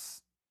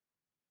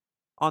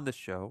on this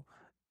show,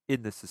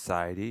 in this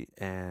society,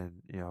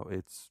 and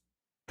it's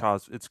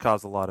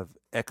caused a lot of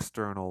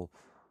external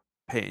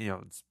pain.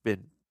 It's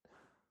been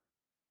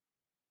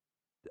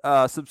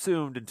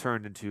subsumed and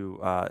turned into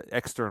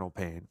external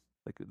pain.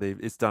 Like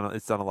it's done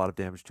a lot of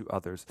damage to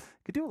others.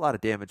 It could do a lot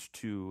of damage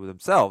to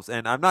themselves.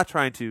 And I'm not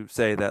trying to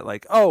say that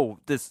like, oh,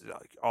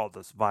 all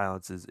this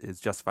violence is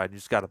justified. You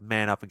just got to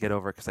man up and get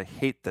over it. Because I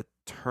hate the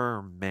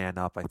term "man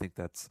up." I think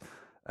that's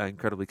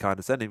incredibly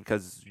condescending.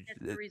 Because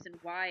it's the reason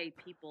why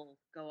people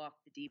go off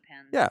the deep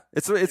end. Yeah,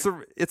 it's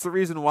the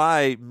reason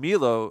why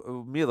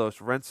Milos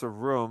rents a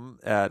room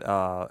at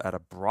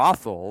a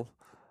brothel,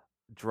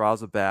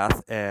 draws a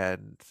bath,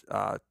 and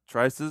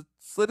tries to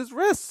slit his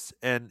wrists.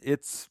 And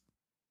it's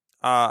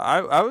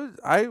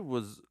I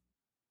was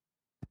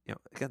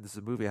again, this is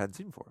a movie I hadn't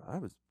seen before. I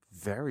was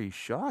very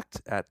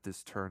shocked at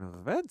this turn of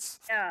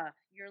events. Yeah,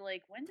 you're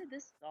like, when did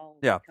this all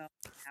become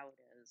how it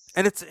is?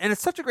 And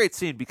it's such a great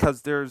scene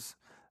because there's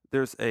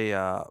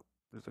a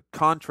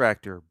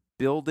contractor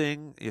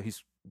building.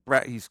 He's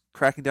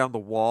cracking down the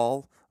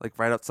wall like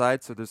right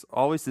outside. So there's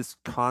always this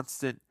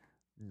constant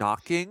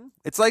knocking.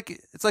 It's like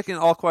in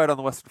All Quiet on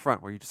the Western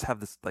Front, where you just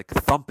have this like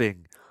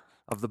thumping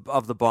of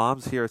the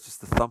bombs. Here it's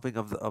just the thumping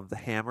of the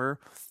hammer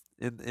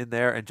in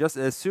there. And just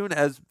as soon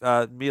as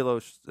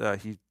Milos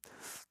he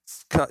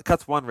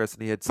cuts one wrist,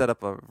 and he had set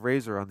up a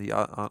razor on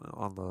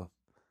the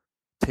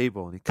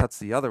table, and he cuts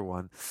the other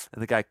one,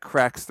 and the guy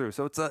cracks through.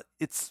 So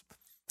it's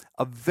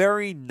a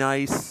very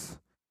nice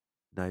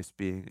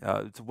being.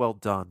 It's well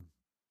done.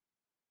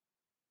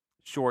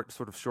 Sort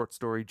of short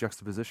story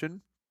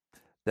juxtaposition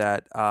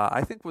that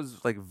I think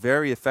was like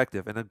very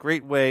effective, and a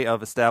great way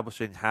of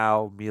establishing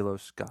how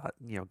Milos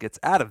gets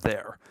out of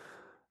there.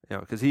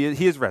 Because he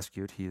is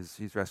rescued. He's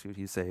rescued.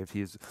 He's saved.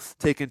 He's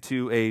taken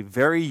to a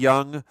very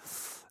young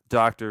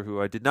doctor who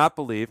I did not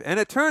believe, and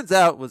it turns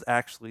out was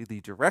actually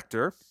the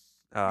director.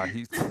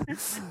 He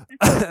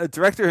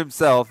director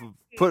himself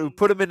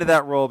put him into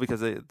that role because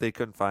they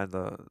couldn't find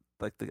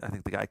I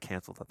think the guy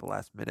canceled at the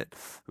last minute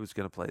who was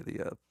going to play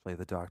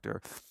the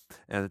doctor,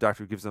 and the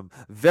doctor gives him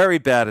very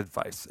bad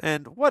advice.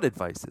 And what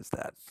advice is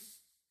that?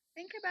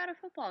 Think about a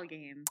football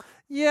game.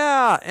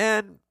 Yeah,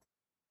 and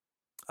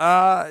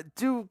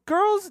do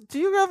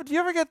you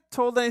ever get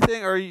told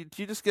anything, or do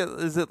you just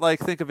is it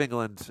like think of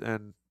England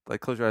and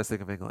like close your eyes,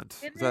 think of England?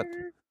 Is that...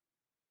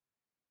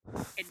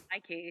 In my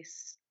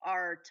case,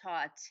 are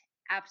taught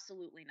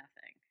absolutely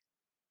nothing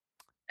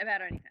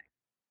about anything.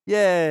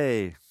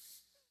 Yay!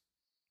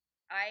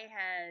 I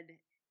had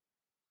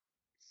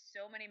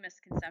so many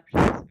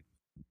misconceptions of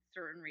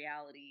certain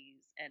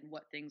realities and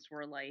what things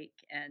were like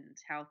and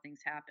how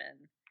things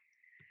happen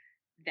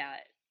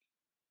that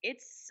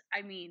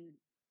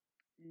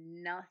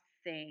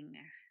nothing.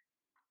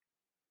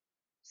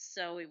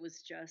 So it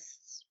was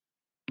just,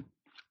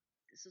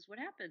 this is what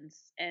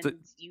happens. And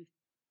you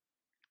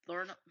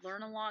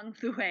learn along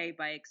the way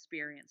by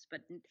experience,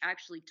 but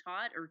actually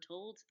taught or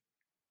told,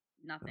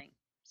 nothing.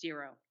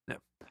 Zero. No.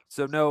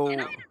 So no. And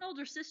I had an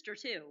older sister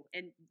too,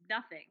 and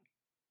nothing.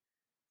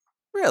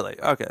 Really?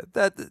 Okay.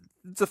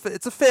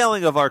 It's a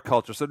failing of our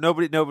culture. So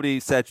nobody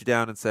sat you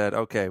down and said,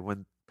 okay,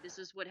 when This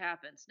is what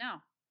happens.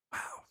 No, wow,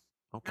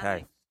 okay,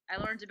 nothing. I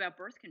learned about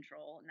birth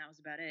control, and that was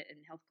about it in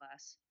health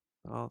class.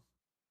 well,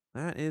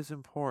 that is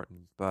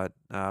important, but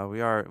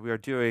we are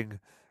doing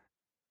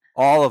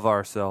all of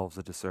ourselves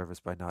a disservice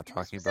by not And this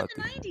talking was in about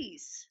the the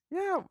 90s.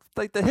 yeah,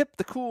 like the hip,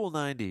 the cool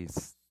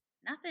 '90s.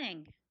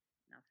 Nothing.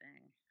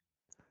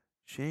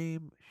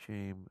 Shame,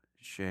 shame,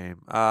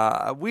 shame.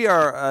 We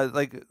are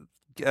like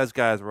as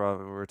guys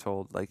we're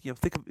told like you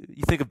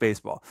think of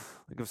baseball,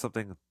 think of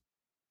something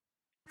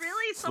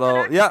Really? Someone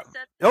slow. actually Yeah.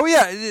 said Oh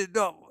yeah.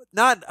 No,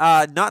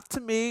 not to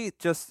me.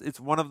 Just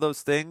it's one of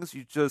those things.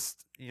 You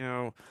just to you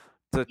have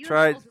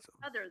try. an older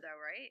brother, though,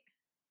 right?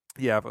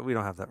 Yeah, but we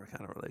don't have that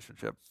kind of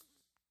relationship.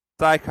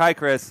 Hi,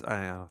 Chris.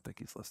 I don't think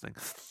he's listening.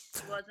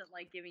 He wasn't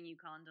like giving you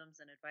condoms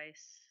and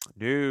advice.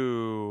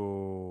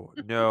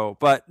 No,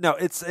 but no,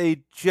 it's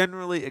a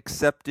generally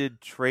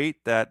accepted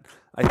trait that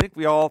I think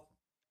we all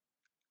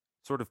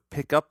sort of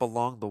pick up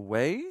along the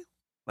way.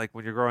 Like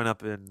when you're growing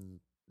up in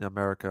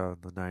America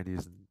in the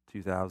 '90s and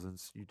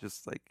 2000s, you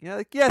just think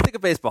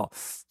of baseball.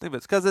 Think of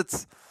it because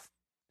it's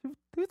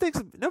who thinks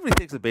nobody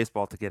thinks of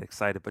baseball to get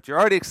excited, but you're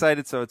already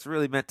excited, so it's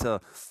really meant to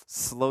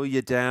slow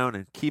you down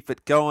and keep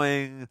it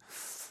going.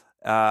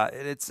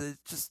 And it's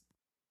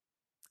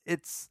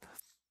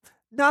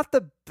not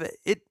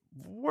it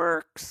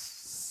works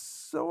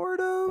sort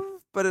of,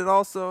 but it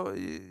also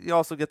you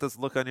also get this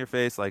look on your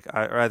face like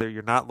either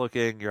you're not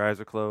looking, your eyes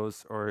are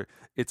closed, or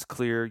it's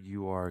clear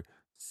you are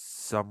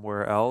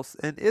somewhere else.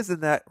 And isn't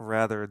that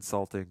rather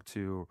insulting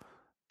to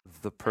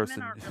the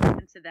person? Women aren't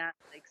really into that,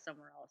 like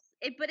somewhere else.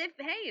 But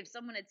if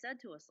someone had said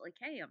to us like,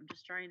 "Hey, I'm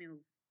just trying to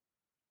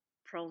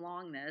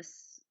prolong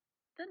this,"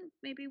 then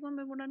maybe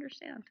women would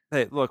understand.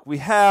 Hey, look, we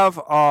have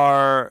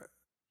our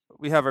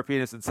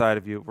penis inside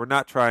of you. We're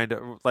not trying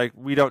to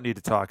we don't need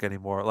to talk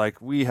anymore.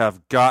 Like we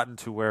have gotten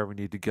to where we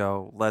need to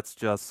go. I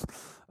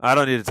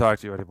don't need to talk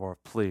to you anymore.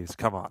 Please,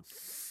 come on.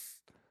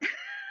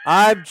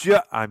 I'm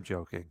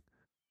joking.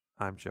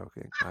 I'm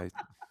joking.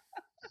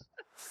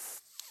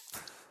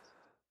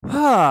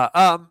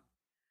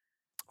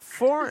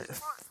 Foreign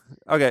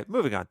Okay,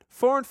 moving on.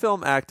 Foreign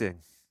film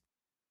acting.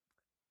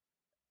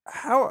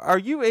 How are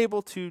you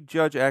able to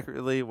judge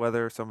accurately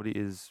whether somebody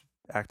is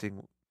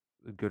acting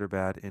good or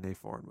bad in a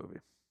foreign movie?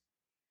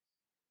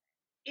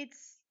 I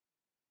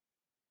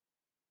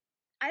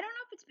don't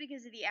know if it's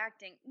because of the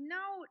acting.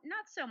 No,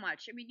 not so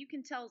much. I mean, you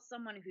can tell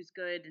someone who's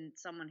good and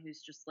someone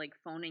who's just like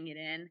phoning it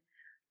in.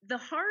 The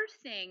hard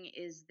thing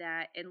is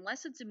that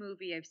unless it's a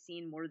movie I've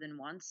seen more than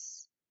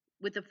once,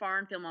 with a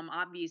foreign film, I'm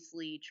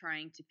obviously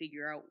trying to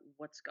figure out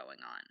what's going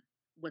on.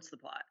 What's the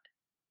plot?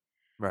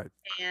 Right.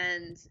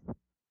 And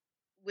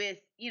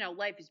with,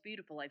 Life is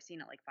Beautiful, I've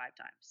seen it like 5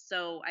 times.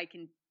 So I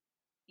can,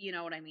 you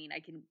know what I mean? I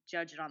can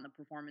judge it on the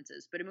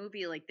performances. But a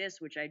movie like this,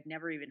 which I'd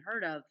never even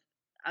heard of,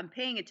 I'm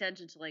paying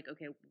attention to like,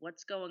 okay,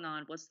 what's going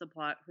on? What's the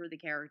plot? Who are the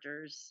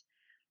characters?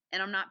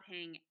 And I'm not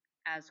paying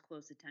as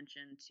close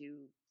attention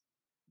to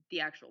the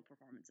actual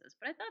performances.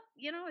 But I thought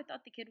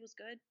the kid was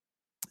good.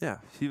 Yeah,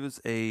 he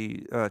was a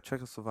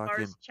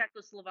Czechoslovakian.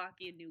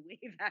 Czechoslovakian new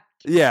wave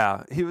actor.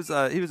 Yeah, he was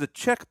a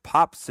Czech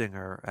pop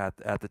singer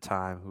at the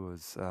time who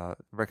was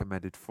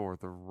recommended for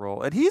the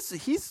role, and he's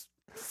good.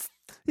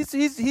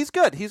 He's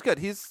good. He's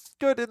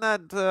good in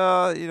that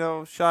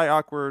shy,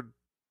 awkward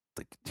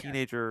like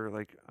teenager.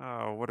 Like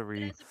what are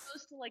we? As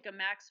opposed to like a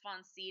Max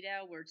von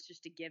Sydow where it's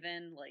just a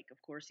given. Like, of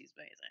course he's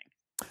amazing.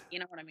 You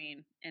know what I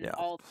mean? And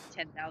all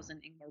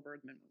 10,000 Ingmar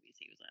Bergman movies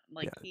he was in.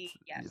 Like he's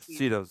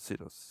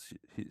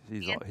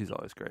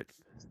always great.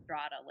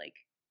 Strata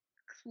like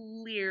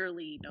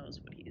clearly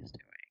knows what he's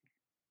doing.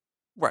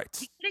 Right.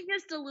 He could have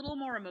just a little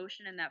more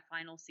emotion in that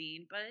final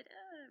scene, but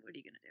what are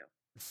you gonna do?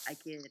 I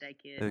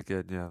kid.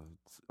 Good, yeah.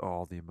 It's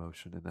all the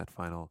emotion in that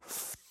final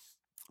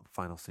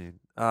scene.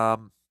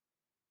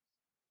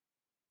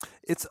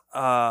 It's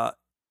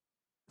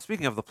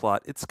speaking of the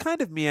plot, it's kind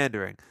of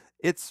meandering.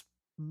 It's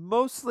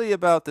mostly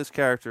about this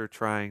character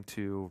trying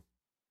to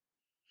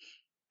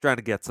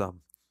get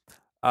some.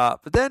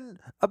 But then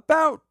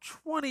about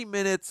 20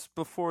 minutes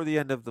before the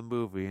end of the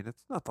movie, and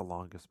it's not the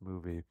longest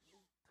movie,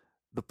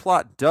 the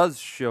plot does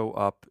show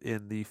up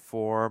in the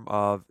form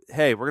of,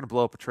 hey, we're going to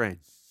blow up a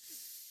train.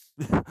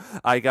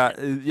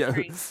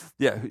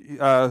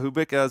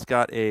 Hubika's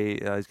got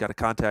he's got a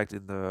contact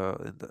in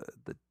the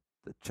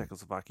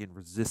Czechoslovakian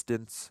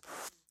resistance,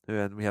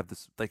 and we have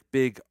this like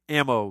big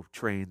ammo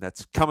train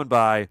that's coming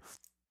by,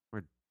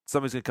 where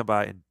somebody's gonna come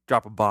by and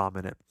drop a bomb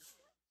in it.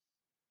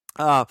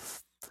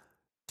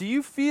 Do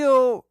you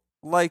feel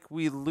like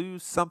we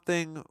lose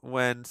something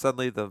when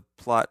suddenly the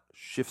plot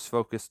shifts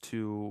focus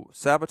to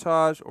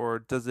sabotage, or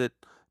do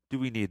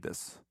we need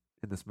this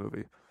in this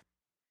movie?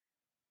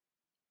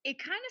 It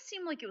kind of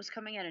seemed like it was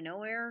coming out of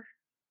nowhere.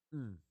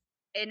 And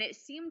it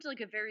seemed like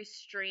a very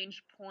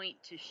strange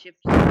point to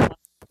shift to the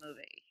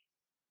movie.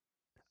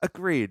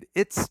 Agreed.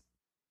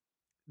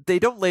 They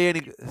don't lay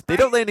any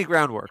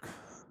groundwork.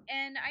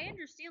 And I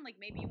understand, like,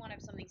 maybe you want to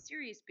have something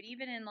serious, but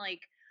even in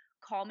like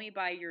Call Me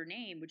by Your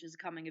Name, which is a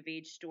coming of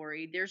age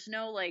story, there's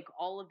no like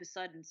all of a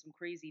sudden some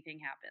crazy thing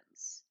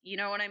happens. You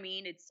know what I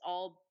mean? It's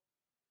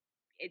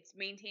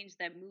maintains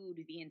that mood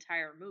the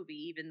entire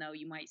movie, even though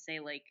you might say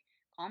like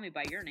Call Me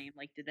by Your Name,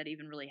 like did that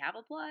even really have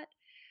a plot?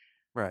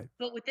 Right.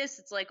 But with this,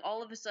 it's like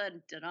all of a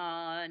sudden,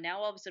 da-da, now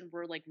all of a sudden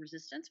we're like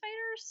resistance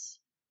fighters.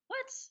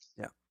 What?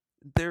 Yeah.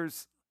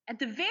 There's At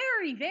the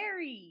very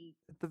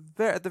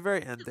at the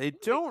very end, they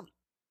don't.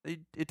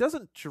 It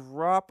doesn't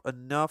drop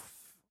enough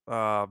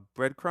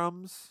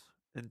breadcrumbs,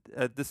 and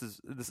this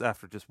is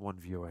after just one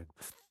viewing.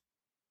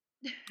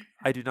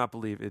 I do not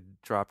believe it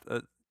dropped.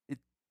 It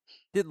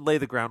didn't lay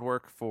the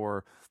groundwork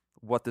for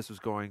what this was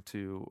going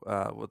to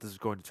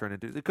turn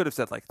into. It could have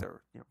said like there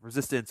were,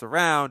 resistance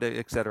around,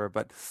 etc.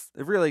 But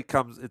it really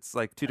comes. It's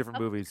like two different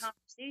movies.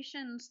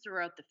 Conversations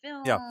throughout the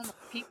film. Yeah.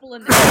 People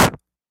in the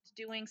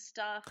doing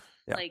stuff.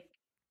 Yeah. Like.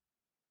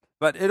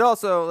 But it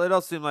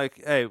also seemed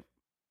like, hey,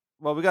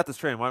 well, we got this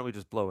train. Why don't we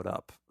just blow it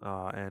up?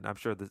 And I'm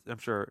sure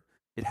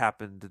it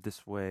happened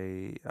this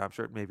way. I'm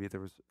sure maybe there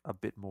was a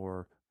bit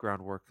more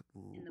groundwork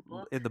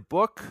in the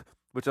book,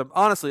 which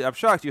I'm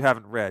shocked you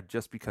haven't read,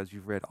 just because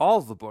you've read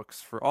all the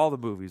books for all the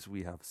movies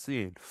we have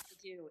seen. I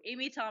do.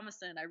 Amy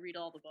Thomason. I read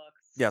all the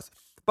books. Yes,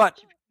 but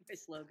my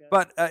slogan.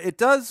 But it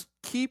does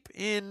keep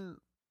in.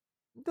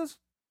 It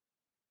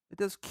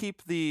does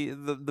keep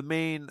the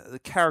main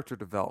character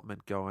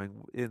development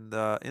going in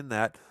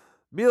that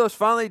Milos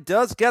finally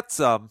does get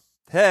some.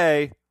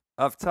 Hey,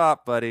 up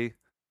top, buddy,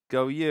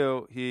 go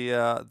you. He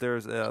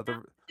there's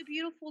the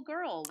beautiful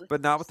girl,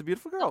 but not with the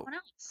beautiful girl. Someone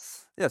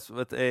else. Yes,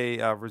 with a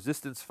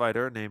resistance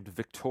fighter named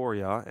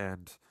Victoria,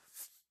 and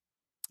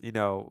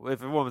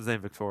if a woman's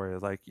named Victoria,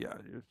 like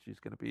she's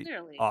gonna be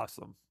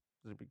awesome.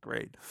 It's gonna be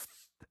great.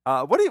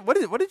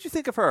 What did you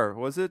think of her?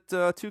 Was it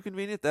too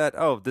convenient that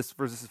this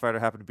resistance fighter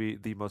happened to be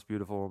the most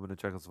beautiful woman in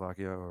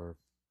Czechoslovakia, or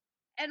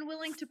and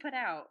willing to put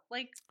out?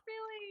 Like,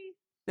 really?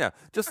 Yeah,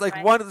 just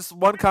like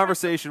one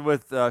conversation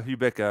with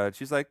Hubika, and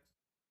she's like,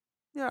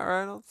 "Yeah, all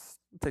right, I'll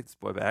take this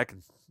boy back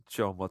and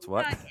show him what's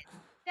what."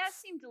 That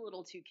seemed a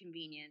little too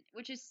convenient,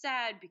 which is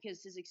sad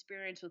because his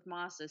experience with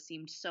Masa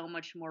seemed so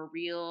much more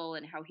real,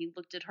 and how he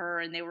looked at her,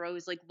 and they were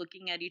always like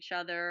looking at each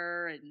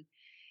other and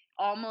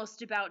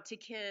almost about to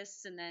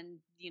kiss, and then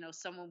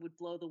someone would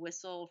blow the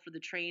whistle for the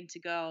train to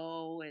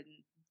go, and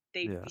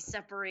they'd be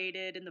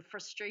separated, and the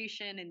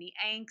frustration and the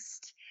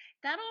angst,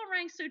 that all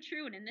rang so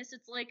true. And in this,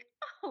 it's like,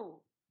 oh,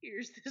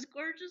 here's this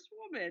gorgeous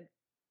woman.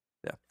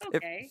 Yeah.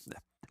 Okay.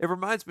 It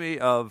reminds me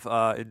of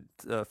in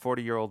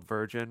 40-Year-Old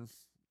Virgin,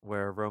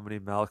 where Romany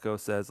Malco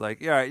says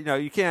like, yeah,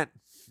 you can't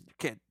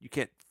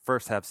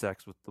first have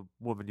sex with the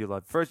woman you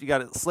love. First, you got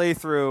to slay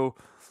through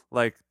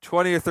like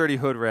 20 or 30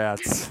 hood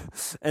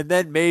rats, and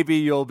then maybe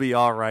you'll be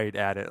all right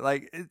at it.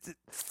 Like, it's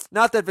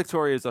not that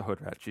Victoria is a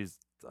hood rat. She's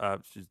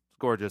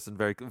gorgeous and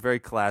very, very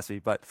classy,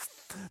 but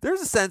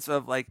there's a sense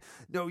of like,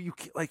 no, you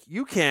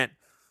can't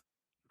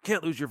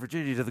lose your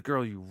virginity to the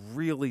girl you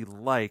really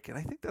like. And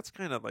I think that's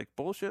kind of like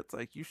bullshit. It's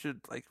like, you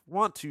should like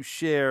want to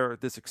share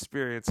this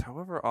experience,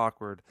 however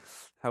awkward,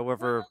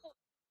 however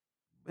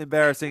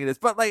embarrassing it is.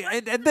 But like,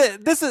 and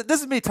this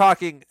is me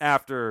talking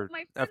after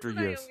years.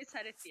 I always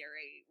had a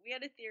theory. We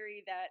had a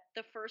theory that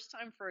the first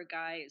time for a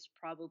guy is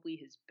probably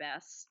his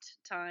best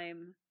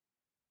time,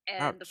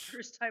 and the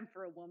first time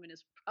for a woman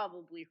is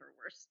probably her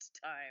worst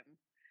time.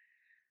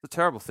 It's a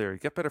terrible theory.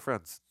 Get better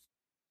friends.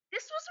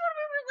 This was when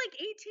we were like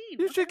 18.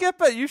 You should get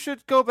better. You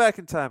should go back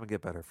in time and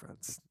get better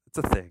friends. It's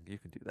a thing. You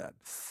can do that.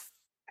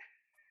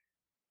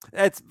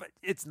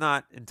 It's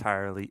not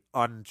entirely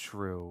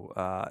untrue.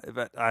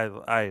 But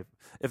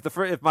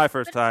if my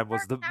first time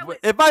was the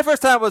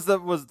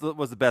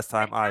best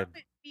time, how it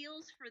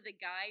feels for the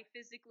guy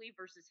physically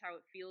versus how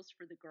it feels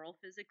for the girl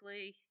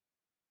physically.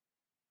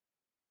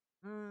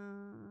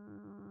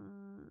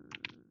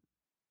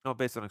 No,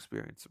 based on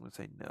experience, I'm gonna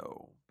say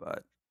no,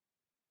 but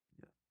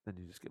then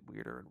you just get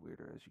weirder and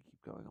weirder as you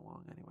keep going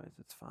along. Anyways,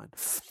 it's fine.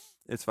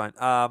 It's fine.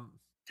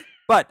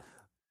 But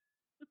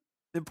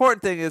the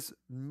important thing is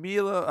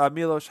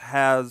Milos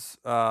has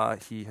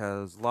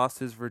lost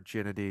his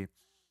virginity,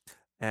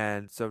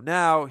 and so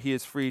now he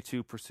is free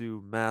to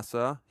pursue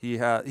Masa. He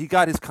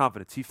got his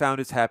confidence. He found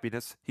his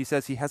happiness. He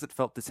says he hasn't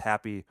felt this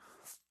happy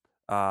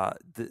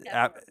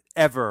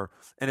ever,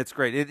 and it's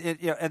great.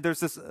 And there's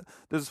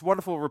this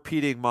wonderful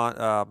repeating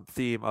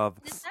theme of.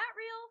 Is that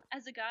real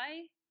as a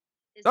guy?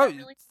 Is that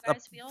really how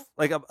guys feel?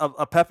 Like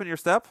a pep in your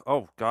step?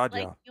 Oh God,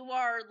 like yeah. You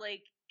are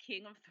like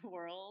king of the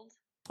world.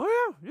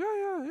 Oh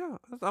yeah.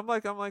 I'm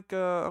like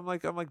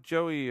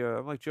Joey.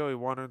 I'm like Joey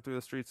wandering through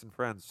the streets and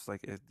friends. Just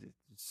like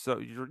it's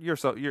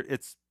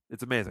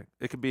amazing.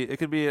 It can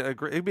be a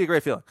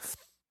great feeling.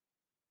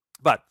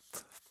 But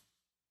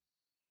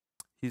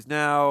he's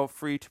now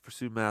free to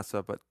pursue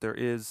Masa, but there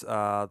is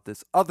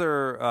this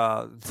other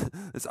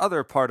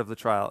part of the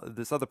trial.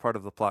 This other part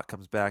of the plot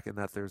comes back, in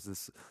that there's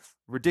this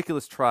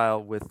ridiculous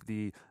trial with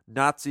the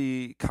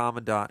Nazi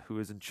commandant who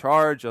is in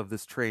charge of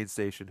this train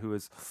station, who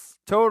is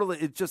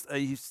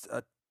he's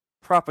a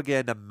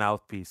propaganda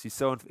mouthpiece. He's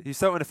so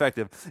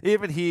ineffective.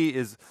 Even he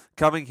is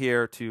coming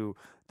here to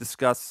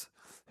discuss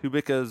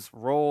Hubika's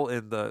role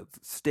in the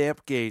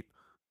Stampgate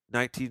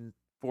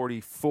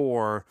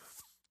 1944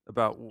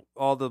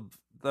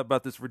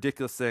 about this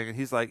ridiculous thing, and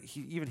he's like,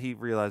 he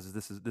realizes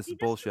this is See,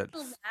 bullshit.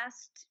 This was the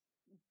last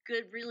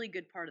really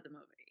good part of the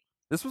movie.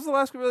 This was the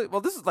last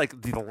this is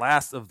like the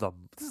last of the.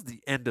 This is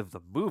the end of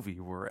the movie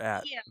we're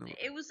at. Yeah,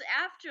 it was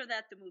after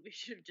that the movie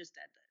should have just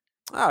ended.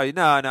 Oh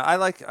no, I didn't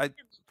like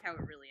how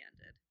it really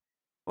ended.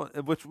 well,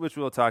 which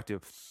we'll talk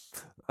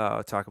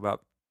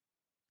about.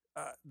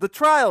 The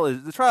trial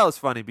is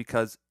funny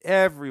because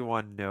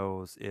everyone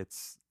knows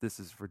this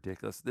is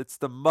ridiculous. It's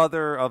the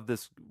mother of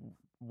this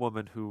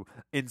woman who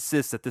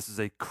insists that this is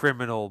a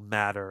criminal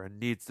matter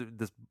and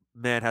this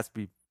man has to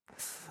be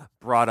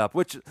brought up,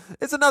 which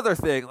is another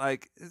thing.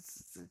 Like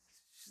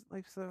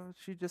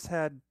she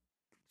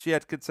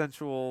had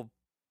consensual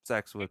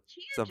sex with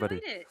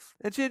somebody,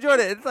 and she enjoyed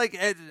it. It's like,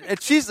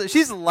 and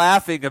she's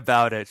laughing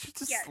about it. She's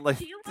just like,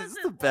 this is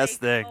the best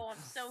thing. Oh, I'm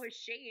so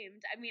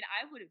ashamed. I mean,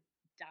 I would have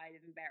died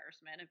of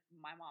embarrassment if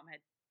my mom had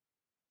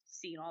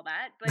seen all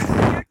that. But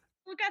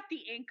look at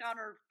the ink on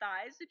her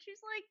thighs, and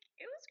she's like,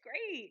 it was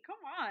great. Come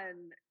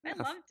on, I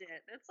loved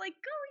it. It's like,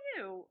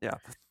 go you. Yeah.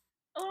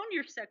 Own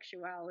your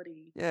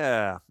sexuality.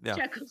 Yeah.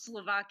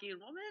 Czechoslovakian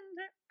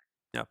woman.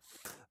 Yeah,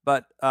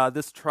 but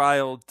this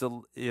trial,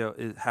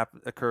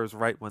 occurs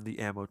right when the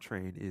ammo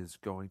train is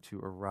going to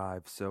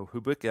arrive. So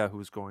Hubika,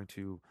 who's going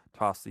to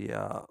toss the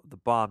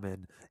bomb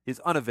in, is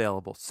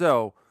unavailable.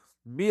 So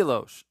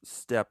Milos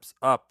steps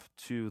up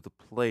to the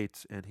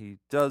plate, and he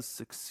does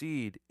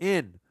succeed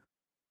in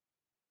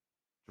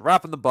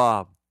dropping the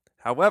bomb.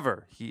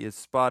 However, he is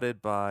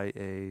spotted by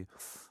a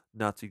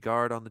Nazi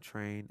guard on the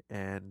train,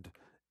 and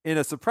in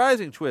a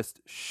surprising twist,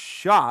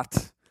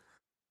 shot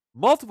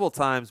multiple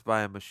times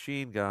by a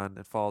machine gun,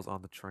 and falls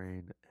on the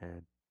train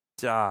and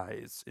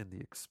dies in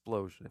the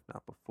explosion, if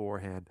not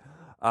beforehand.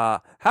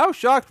 How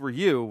shocked were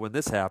you when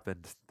this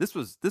happened?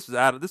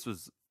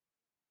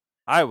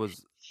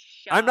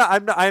 I'm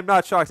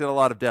not shocked at a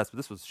lot of deaths, but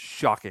this was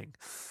shocking.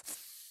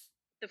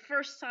 The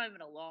first time in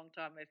a long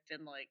time I've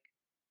been like,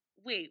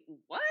 wait,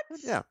 what?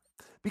 Yeah,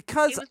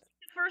 because it was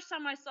the first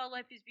time I saw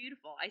Life is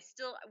Beautiful. I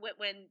still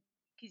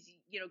because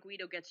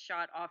Guido gets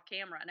shot off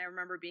camera, and I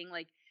remember being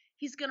like,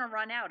 he's gonna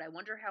run out. I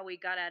wonder how he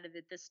got out of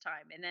it this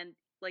time. And then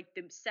like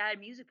the sad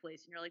music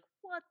plays, and you're like,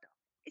 what the?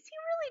 Is he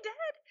really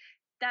dead?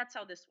 That's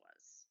how this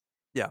was.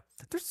 Yeah,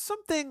 there's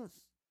something.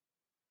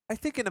 I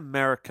think in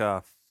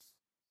America,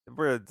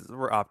 we're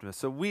optimists.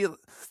 So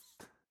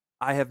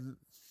I've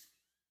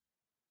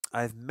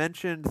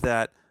mentioned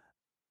that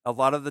a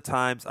lot of the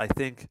times I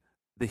think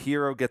the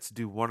hero gets to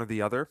do one or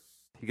the other.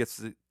 He gets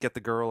to get the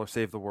girl or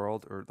save the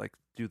world, or like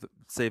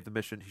save the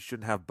mission. He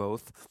shouldn't have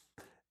both.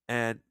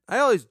 And I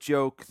always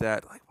joke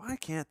that, like, why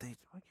can't we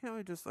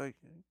just, like,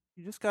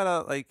 you just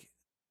gotta, like,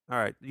 all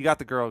right, you got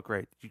the girl,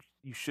 great.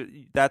 You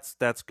should,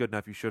 that's good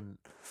enough. You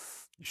shouldn't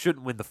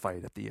win the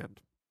fight at the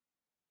end.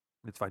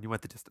 It's fine. You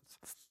went the distance.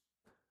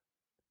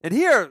 And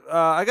here,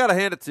 I gotta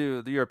hand it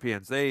to the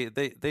Europeans. They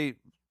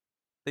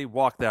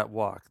walk that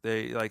walk.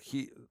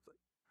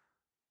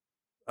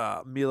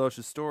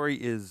 Milos' story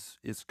is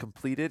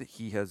completed.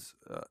 He has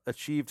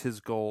achieved his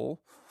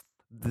goal.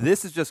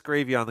 This is just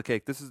gravy on the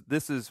cake. This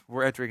is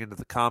we're entering into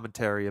the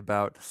commentary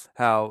about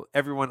how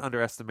everyone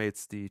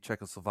underestimates the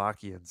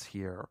Czechoslovakians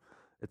here.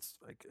 It's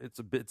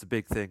a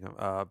big thing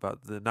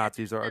about the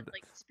Nazis are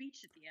like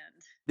speech at the end.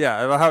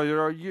 Yeah, how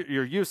you're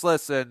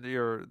useless and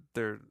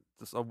they're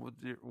just a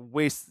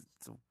waste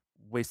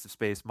of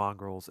space,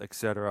 mongrels,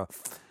 etc.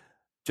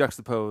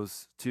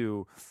 Juxtaposed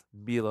to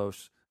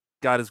Milos,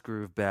 got his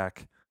groove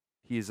back.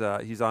 He's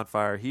on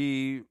fire.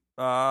 He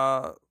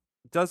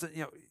doesn't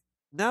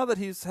now that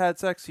he's had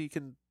sex, he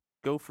can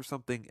go for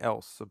something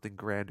else, something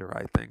grander,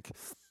 I think.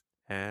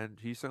 And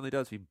he certainly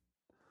does. He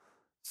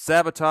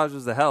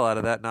sabotages the hell out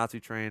of that Nazi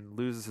train,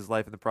 loses his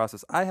life in the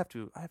process. I have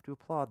to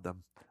applaud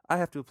them. I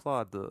have to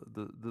applaud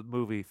the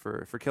movie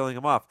for killing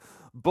him off.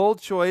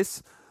 Bold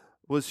choice.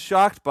 Was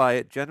shocked by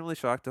it, genuinely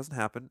shocked, doesn't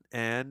happen,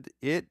 and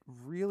it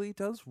really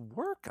does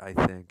work, I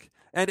think.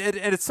 And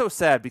it's so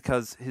sad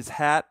because his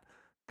hat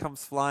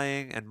comes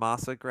flying, and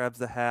Masa grabs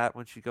the hat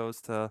when she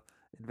goes to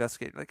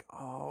investigate. Like,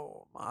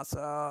 oh,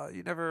 Masa,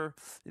 you never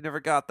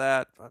got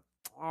that. But,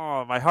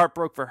 oh, my heart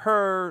broke for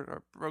her,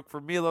 or broke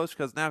for Milos,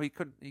 because now he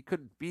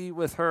couldn't be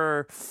with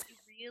her. I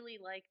really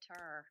liked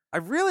her. I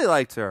really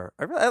liked her.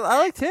 I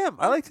liked him.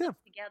 I liked him.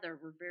 Together,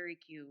 we're very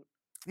cute.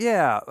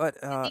 Yeah, but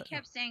he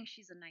kept saying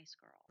she's a nice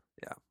girl.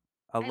 Yeah,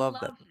 I love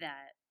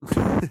that.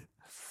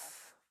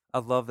 I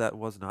love that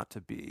was not to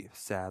be.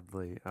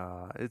 Sadly,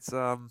 it's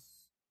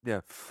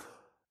yeah,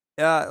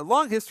 a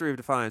long history of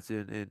defiance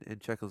in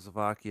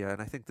Czechoslovakia,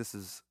 and I think this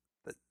is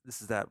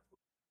the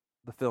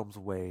film's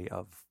way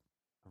of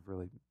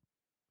really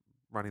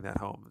running that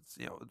home. It's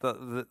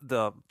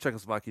the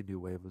Czechoslovakian New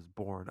Wave was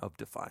born of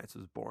defiance. It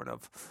was born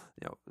of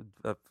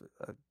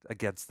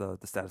against the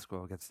status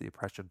quo, against the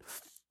oppression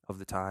of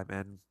the time,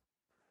 and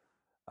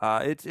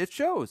it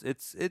shows.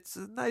 It's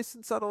nice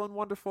and subtle and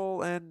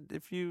wonderful. And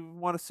if you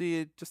want to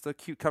see just a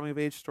cute coming of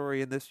age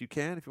story in this, you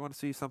can. If you want to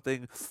see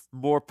something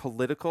more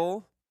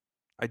political,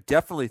 I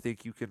definitely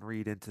think you can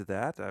read into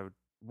that. I would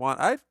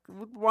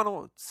want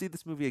to see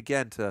this movie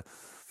again to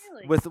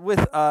Really?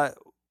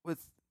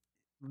 with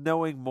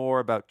knowing more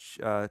about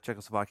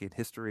Czechoslovakian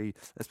history,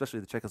 especially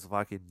the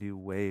Czechoslovakian New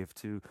Wave,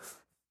 to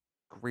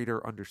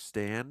greater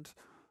understand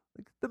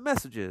like the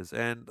messages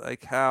and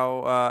like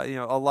how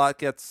a lot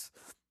gets.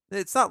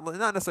 It's not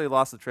necessarily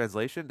lost in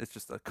translation. It's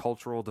just a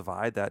cultural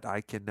divide that I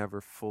can never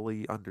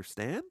fully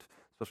understand,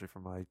 especially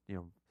from my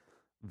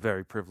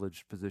very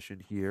privileged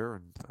position here,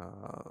 and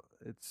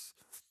it's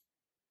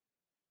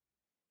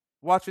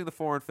watching the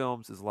foreign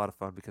films is a lot of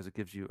fun because it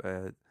gives you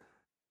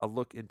a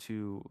look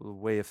into a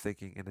way of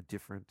thinking in a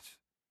different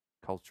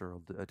culture,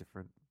 a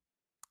different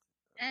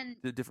And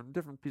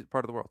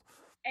part of the world.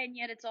 and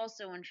yet it's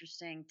also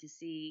interesting to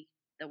see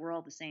that we're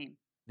all the same.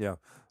 Yeah,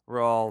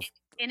 we're all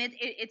And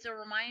it's a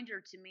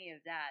reminder to me of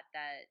that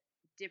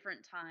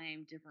different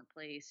time, different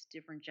place,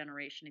 different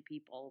generation of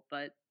people,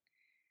 but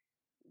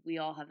we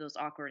all have those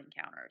awkward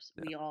encounters.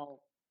 yeah, We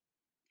all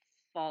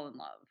fall in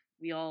love.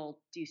 We all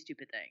do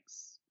stupid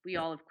things. We yeah.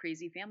 all have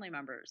crazy family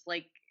members.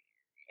 Like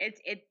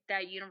it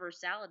that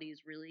universality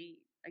is really,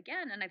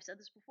 again, and I've said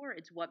this before,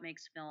 it's what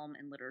makes film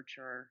and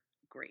literature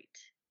great.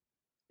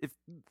 If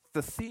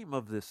the theme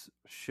of this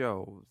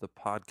show, the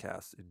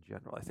podcast in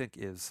general, I think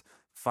is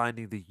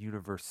finding the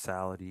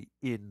universality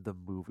in the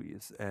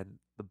movies, and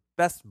the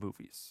best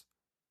movies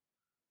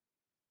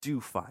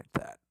do find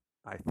that.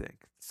 I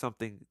think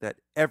something that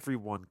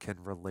everyone can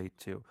relate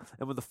to,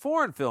 and when the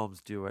foreign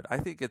films do it, I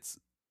think it's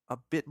a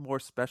bit more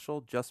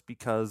special just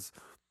because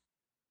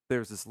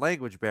there's this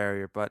language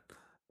barrier. But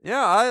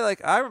yeah,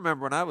 I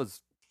remember when I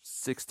was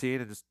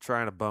 16 and just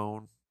trying to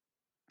bone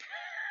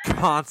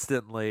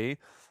constantly.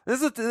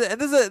 This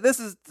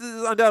is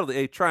undoubtedly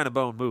a trying to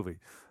bone movie,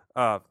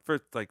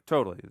 for like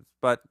totally.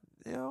 But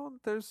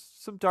there's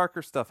some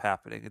darker stuff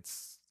happening.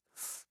 It's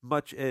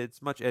much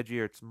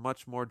edgier. It's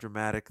much more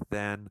dramatic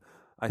than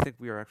I think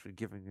we are actually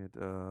giving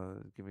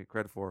it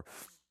credit for.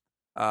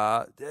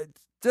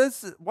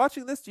 Does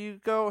watching this, do you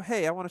go,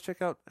 hey, I want to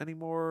check out any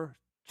more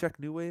Czech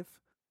New Wave?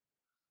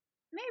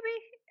 Maybe.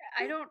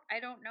 I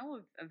don't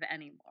know of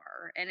any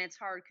more, and it's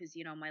hard because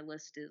my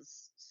list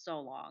is so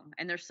long,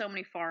 and there's so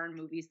many foreign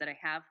movies that I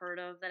have heard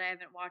of that I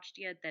haven't watched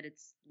yet that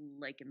it's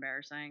like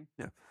embarrassing.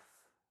 Yeah,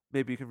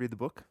 maybe you can read the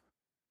book.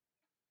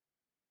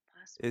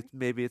 Possibly.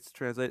 Maybe it's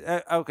translated.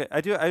 Okay, I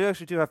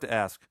actually do have to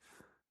ask.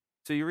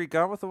 So you read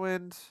Gone with the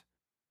Wind,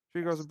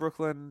 Three Girls in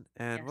Brooklyn,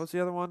 and Yes. what was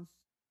the other one?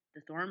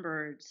 The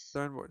Thornbirds.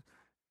 Thornboard.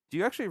 Do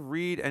you actually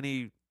read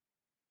any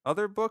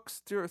other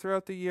books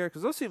throughout the year?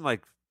 Because those seem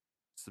like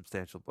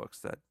substantial books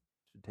that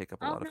should take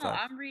up a Oh lot of no, time.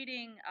 I'm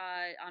reading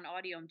on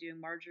audio. I'm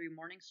doing Marjorie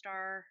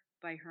Morningstar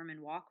by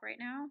Herman Walk right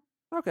now,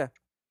 Okay.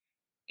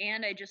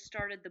 and I just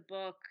started the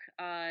book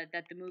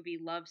that the movie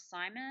Love,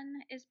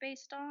 Simon is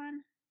based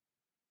on.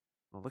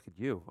 Well, look at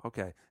you.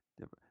 Okay.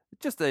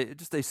 Just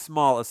a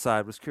small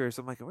aside. Was curious.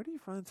 I'm like, where do you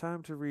find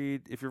time to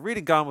read? If you're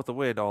reading Gone with the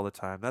Wind all the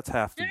time, that's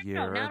half the No, year.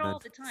 not and all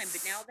then... the time,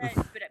 but now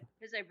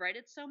because I've read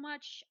it so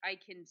much, I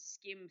can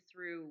skim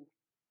through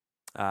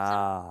some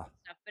stuff.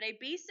 But I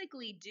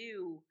basically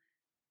do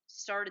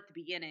start at the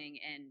beginning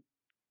and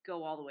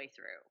go all the way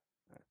through.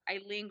 I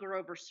linger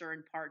over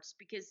certain parts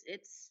because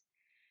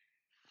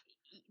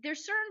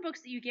there's certain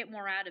books that you get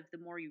more out of the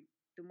more you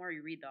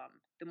read them,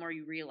 the more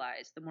you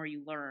realize, the more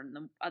you learn,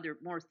 the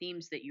more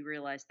themes that you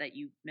realize that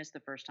you missed the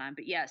first time.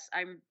 But yes,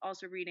 I'm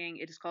also reading,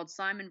 it is called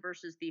Simon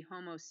versus the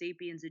Homo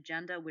Sapiens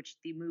Agenda, which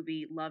the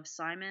movie Love,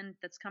 Simon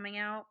that's coming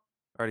out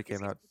already is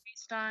came out.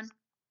 based on.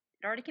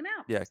 It already came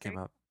out. Yeah, it So came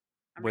out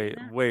I'm way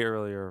reading that. way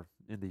earlier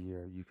in the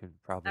year. You can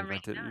probably I'm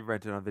rent it. reading You that.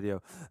 rent it on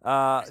video.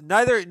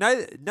 Neither.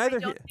 I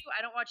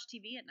don't watch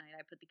TV at night.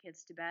 I put the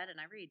kids to bed and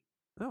I read.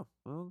 Oh,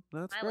 well,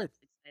 that's My great. life's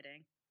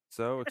exciting.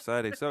 So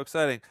exciting, so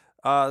exciting.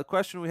 The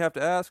question we have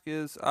to ask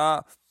is,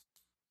 not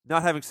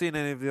having seen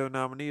any of the other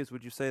nominees,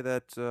 would you say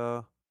that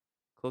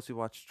Closely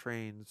Watched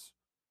Trains,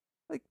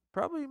 like,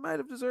 probably might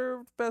have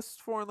deserved Best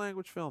Foreign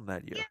Language Film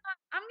that year? Yeah,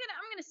 I'm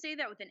gonna say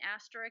that with an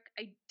asterisk.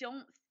 I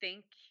don't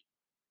think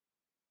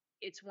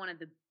it's one of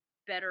the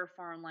better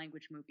foreign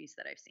language movies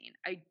that I've seen.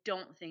 I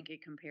don't think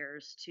it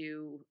compares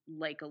to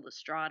like a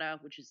Lestrada,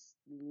 which is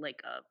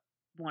like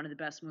one of the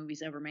best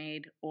movies ever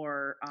made,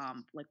 or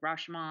like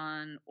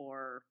Rashomon,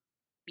 or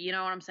you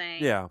know what I'm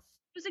saying? Yeah.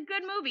 It was a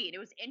good movie, and it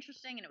was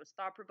interesting, and it was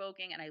thought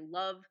provoking, and I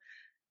love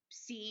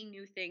seeing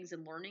new things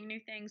and learning new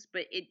things.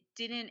 But it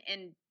didn't,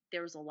 and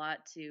there was a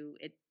lot to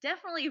it.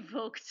 Definitely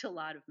evoked a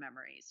lot of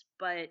memories,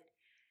 but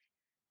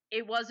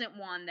it wasn't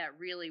one that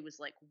really was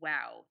like,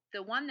 wow.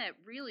 The one that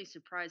really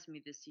surprised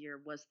me this year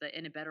was the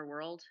In a Better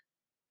World.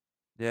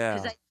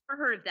 Because Yeah. I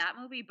never heard of that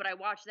movie, but I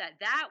watched that.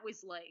 That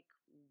was like,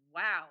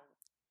 wow.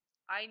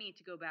 I need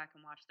to go back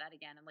and watch that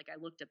again. And like, I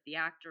looked up the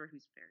actor,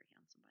 who's very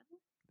handsome, by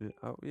the way.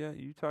 Oh, yeah.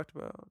 You talked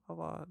about a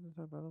lot. You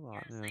talked about a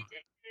lot. Yes, Yeah.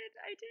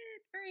 I did.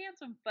 Very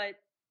handsome. But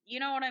you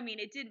know what I mean?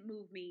 It didn't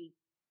move me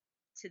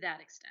to that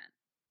extent.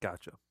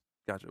 Gotcha.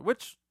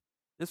 Which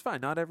is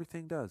fine. Not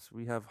everything does.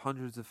 We have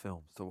hundreds of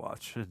films to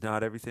watch.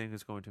 Not everything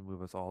is going to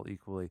move us all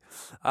equally.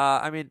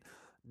 I mean,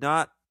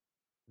 not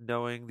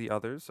knowing the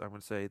others, I'm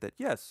going to say that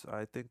yes,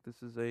 I think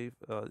this is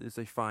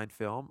a fine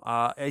film.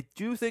 I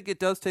do think it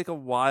does take a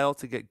while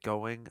to get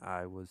going.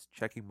 I was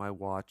checking my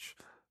watch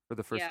for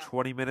the first Yeah.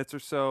 20 minutes or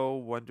so,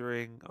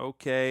 wondering,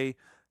 okay,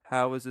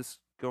 how is this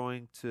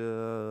going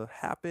to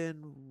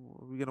happen?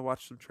 Are we going to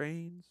watch some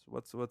trains?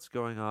 What's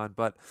going on?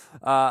 But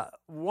but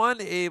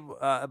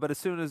as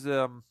soon as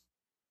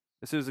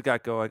it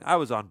got going, I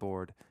was on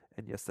board.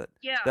 And yes,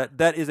 Yeah.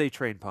 that is a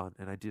train pun,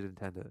 and I did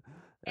intend it.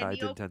 And I the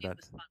did intend opening that.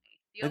 was funny.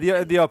 And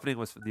the opening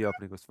was fun.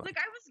 Like,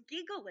 I was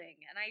giggling,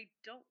 and I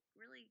don't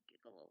really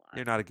giggle a lot.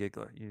 You're not a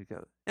giggler. You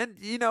go, and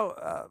I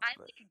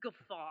like a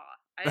guffaw.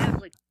 I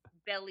have like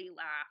belly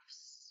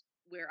laughs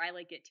where I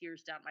like get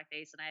tears down my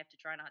face, and I have to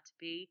try not to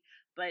pee.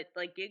 But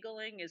like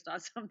giggling is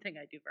not something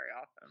I do very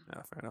often.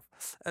 yeah, fair enough.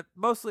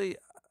 Mostly,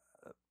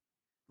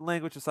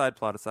 language aside,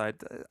 plot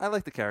aside, I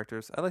like the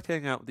characters. I liked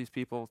hanging out with these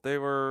people. They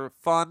were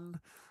fun.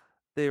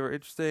 They were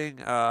interesting.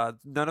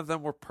 None of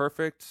them were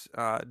perfect,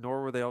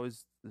 nor were they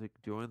always like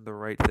doing the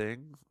right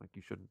thing. Like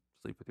you shouldn't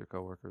sleep with your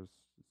coworkers.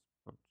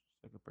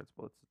 Like a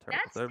principle, it's a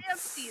terrible That thing. stamp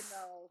scene,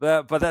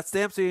 though. But that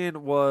stamp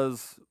scene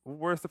was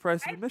worth the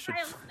price I of admission.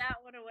 filed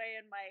that one away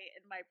in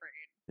my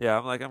brain. Yeah,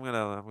 I'm like I'm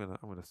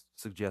gonna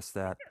suggest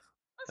that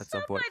I'll at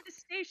some stop point. by the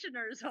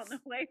stationers on the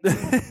way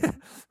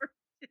home for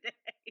today.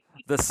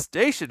 The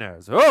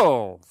stationers.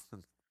 Oh,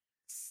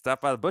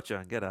 stop by the butcher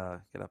and get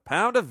a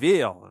pound of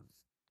veal and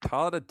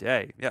call it a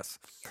day. Yes,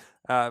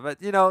 but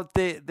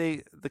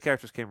the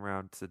characters came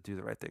around to do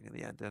the right thing in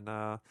the end, and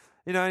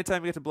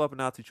anytime you get to blow up a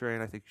Nazi train,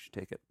 I think you should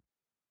take it.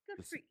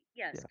 Good for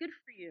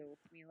you,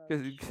 Milo.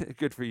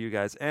 Good for you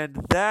guys.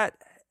 And that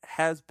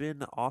has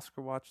been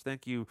Oscar Watch.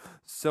 Thank you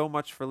so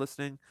much for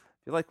listening.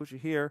 If you like what you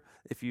hear,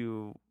 if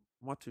you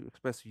want to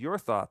express your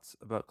thoughts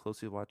about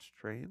closely watched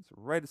trains,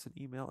 write us an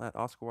email at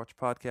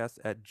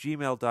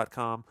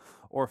oscarwatchpodcast@gmail.com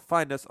or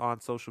find us on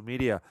social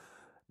media.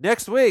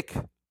 Next week,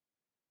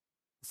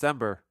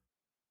 December,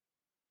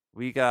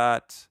 we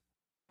got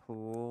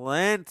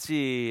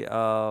plenty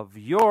of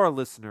your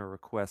listener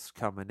requests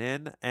coming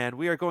in, and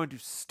we are going to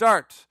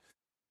start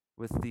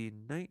with the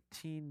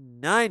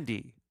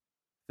 1990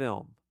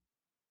 film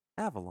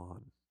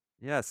Avalon.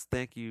 Yes,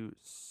 thank you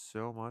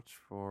so much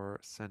for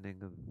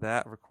sending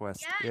that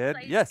request in.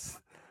 Yes.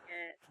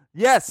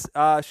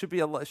 Should be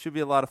a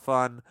lot of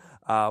fun.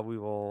 We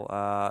will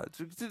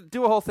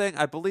do a whole thing.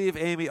 I believe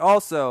Amy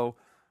also,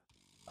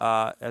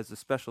 as a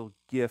special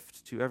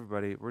gift to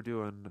everybody, we're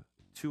doing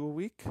 2 a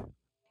week.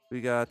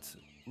 We got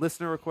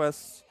listener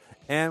requests.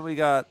 And we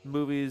got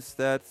movies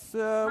that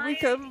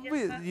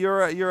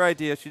your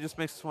idea. She just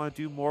makes us want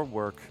to do more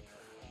work.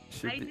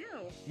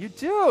 You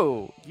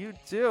do.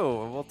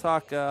 And we'll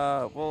talk.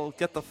 We'll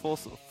get the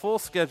full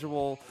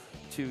schedule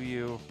to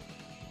you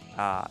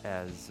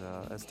as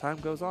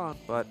time goes on.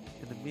 But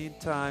in the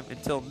meantime,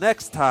 until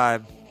next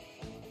time,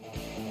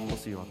 we'll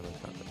see you on the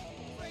red carpet.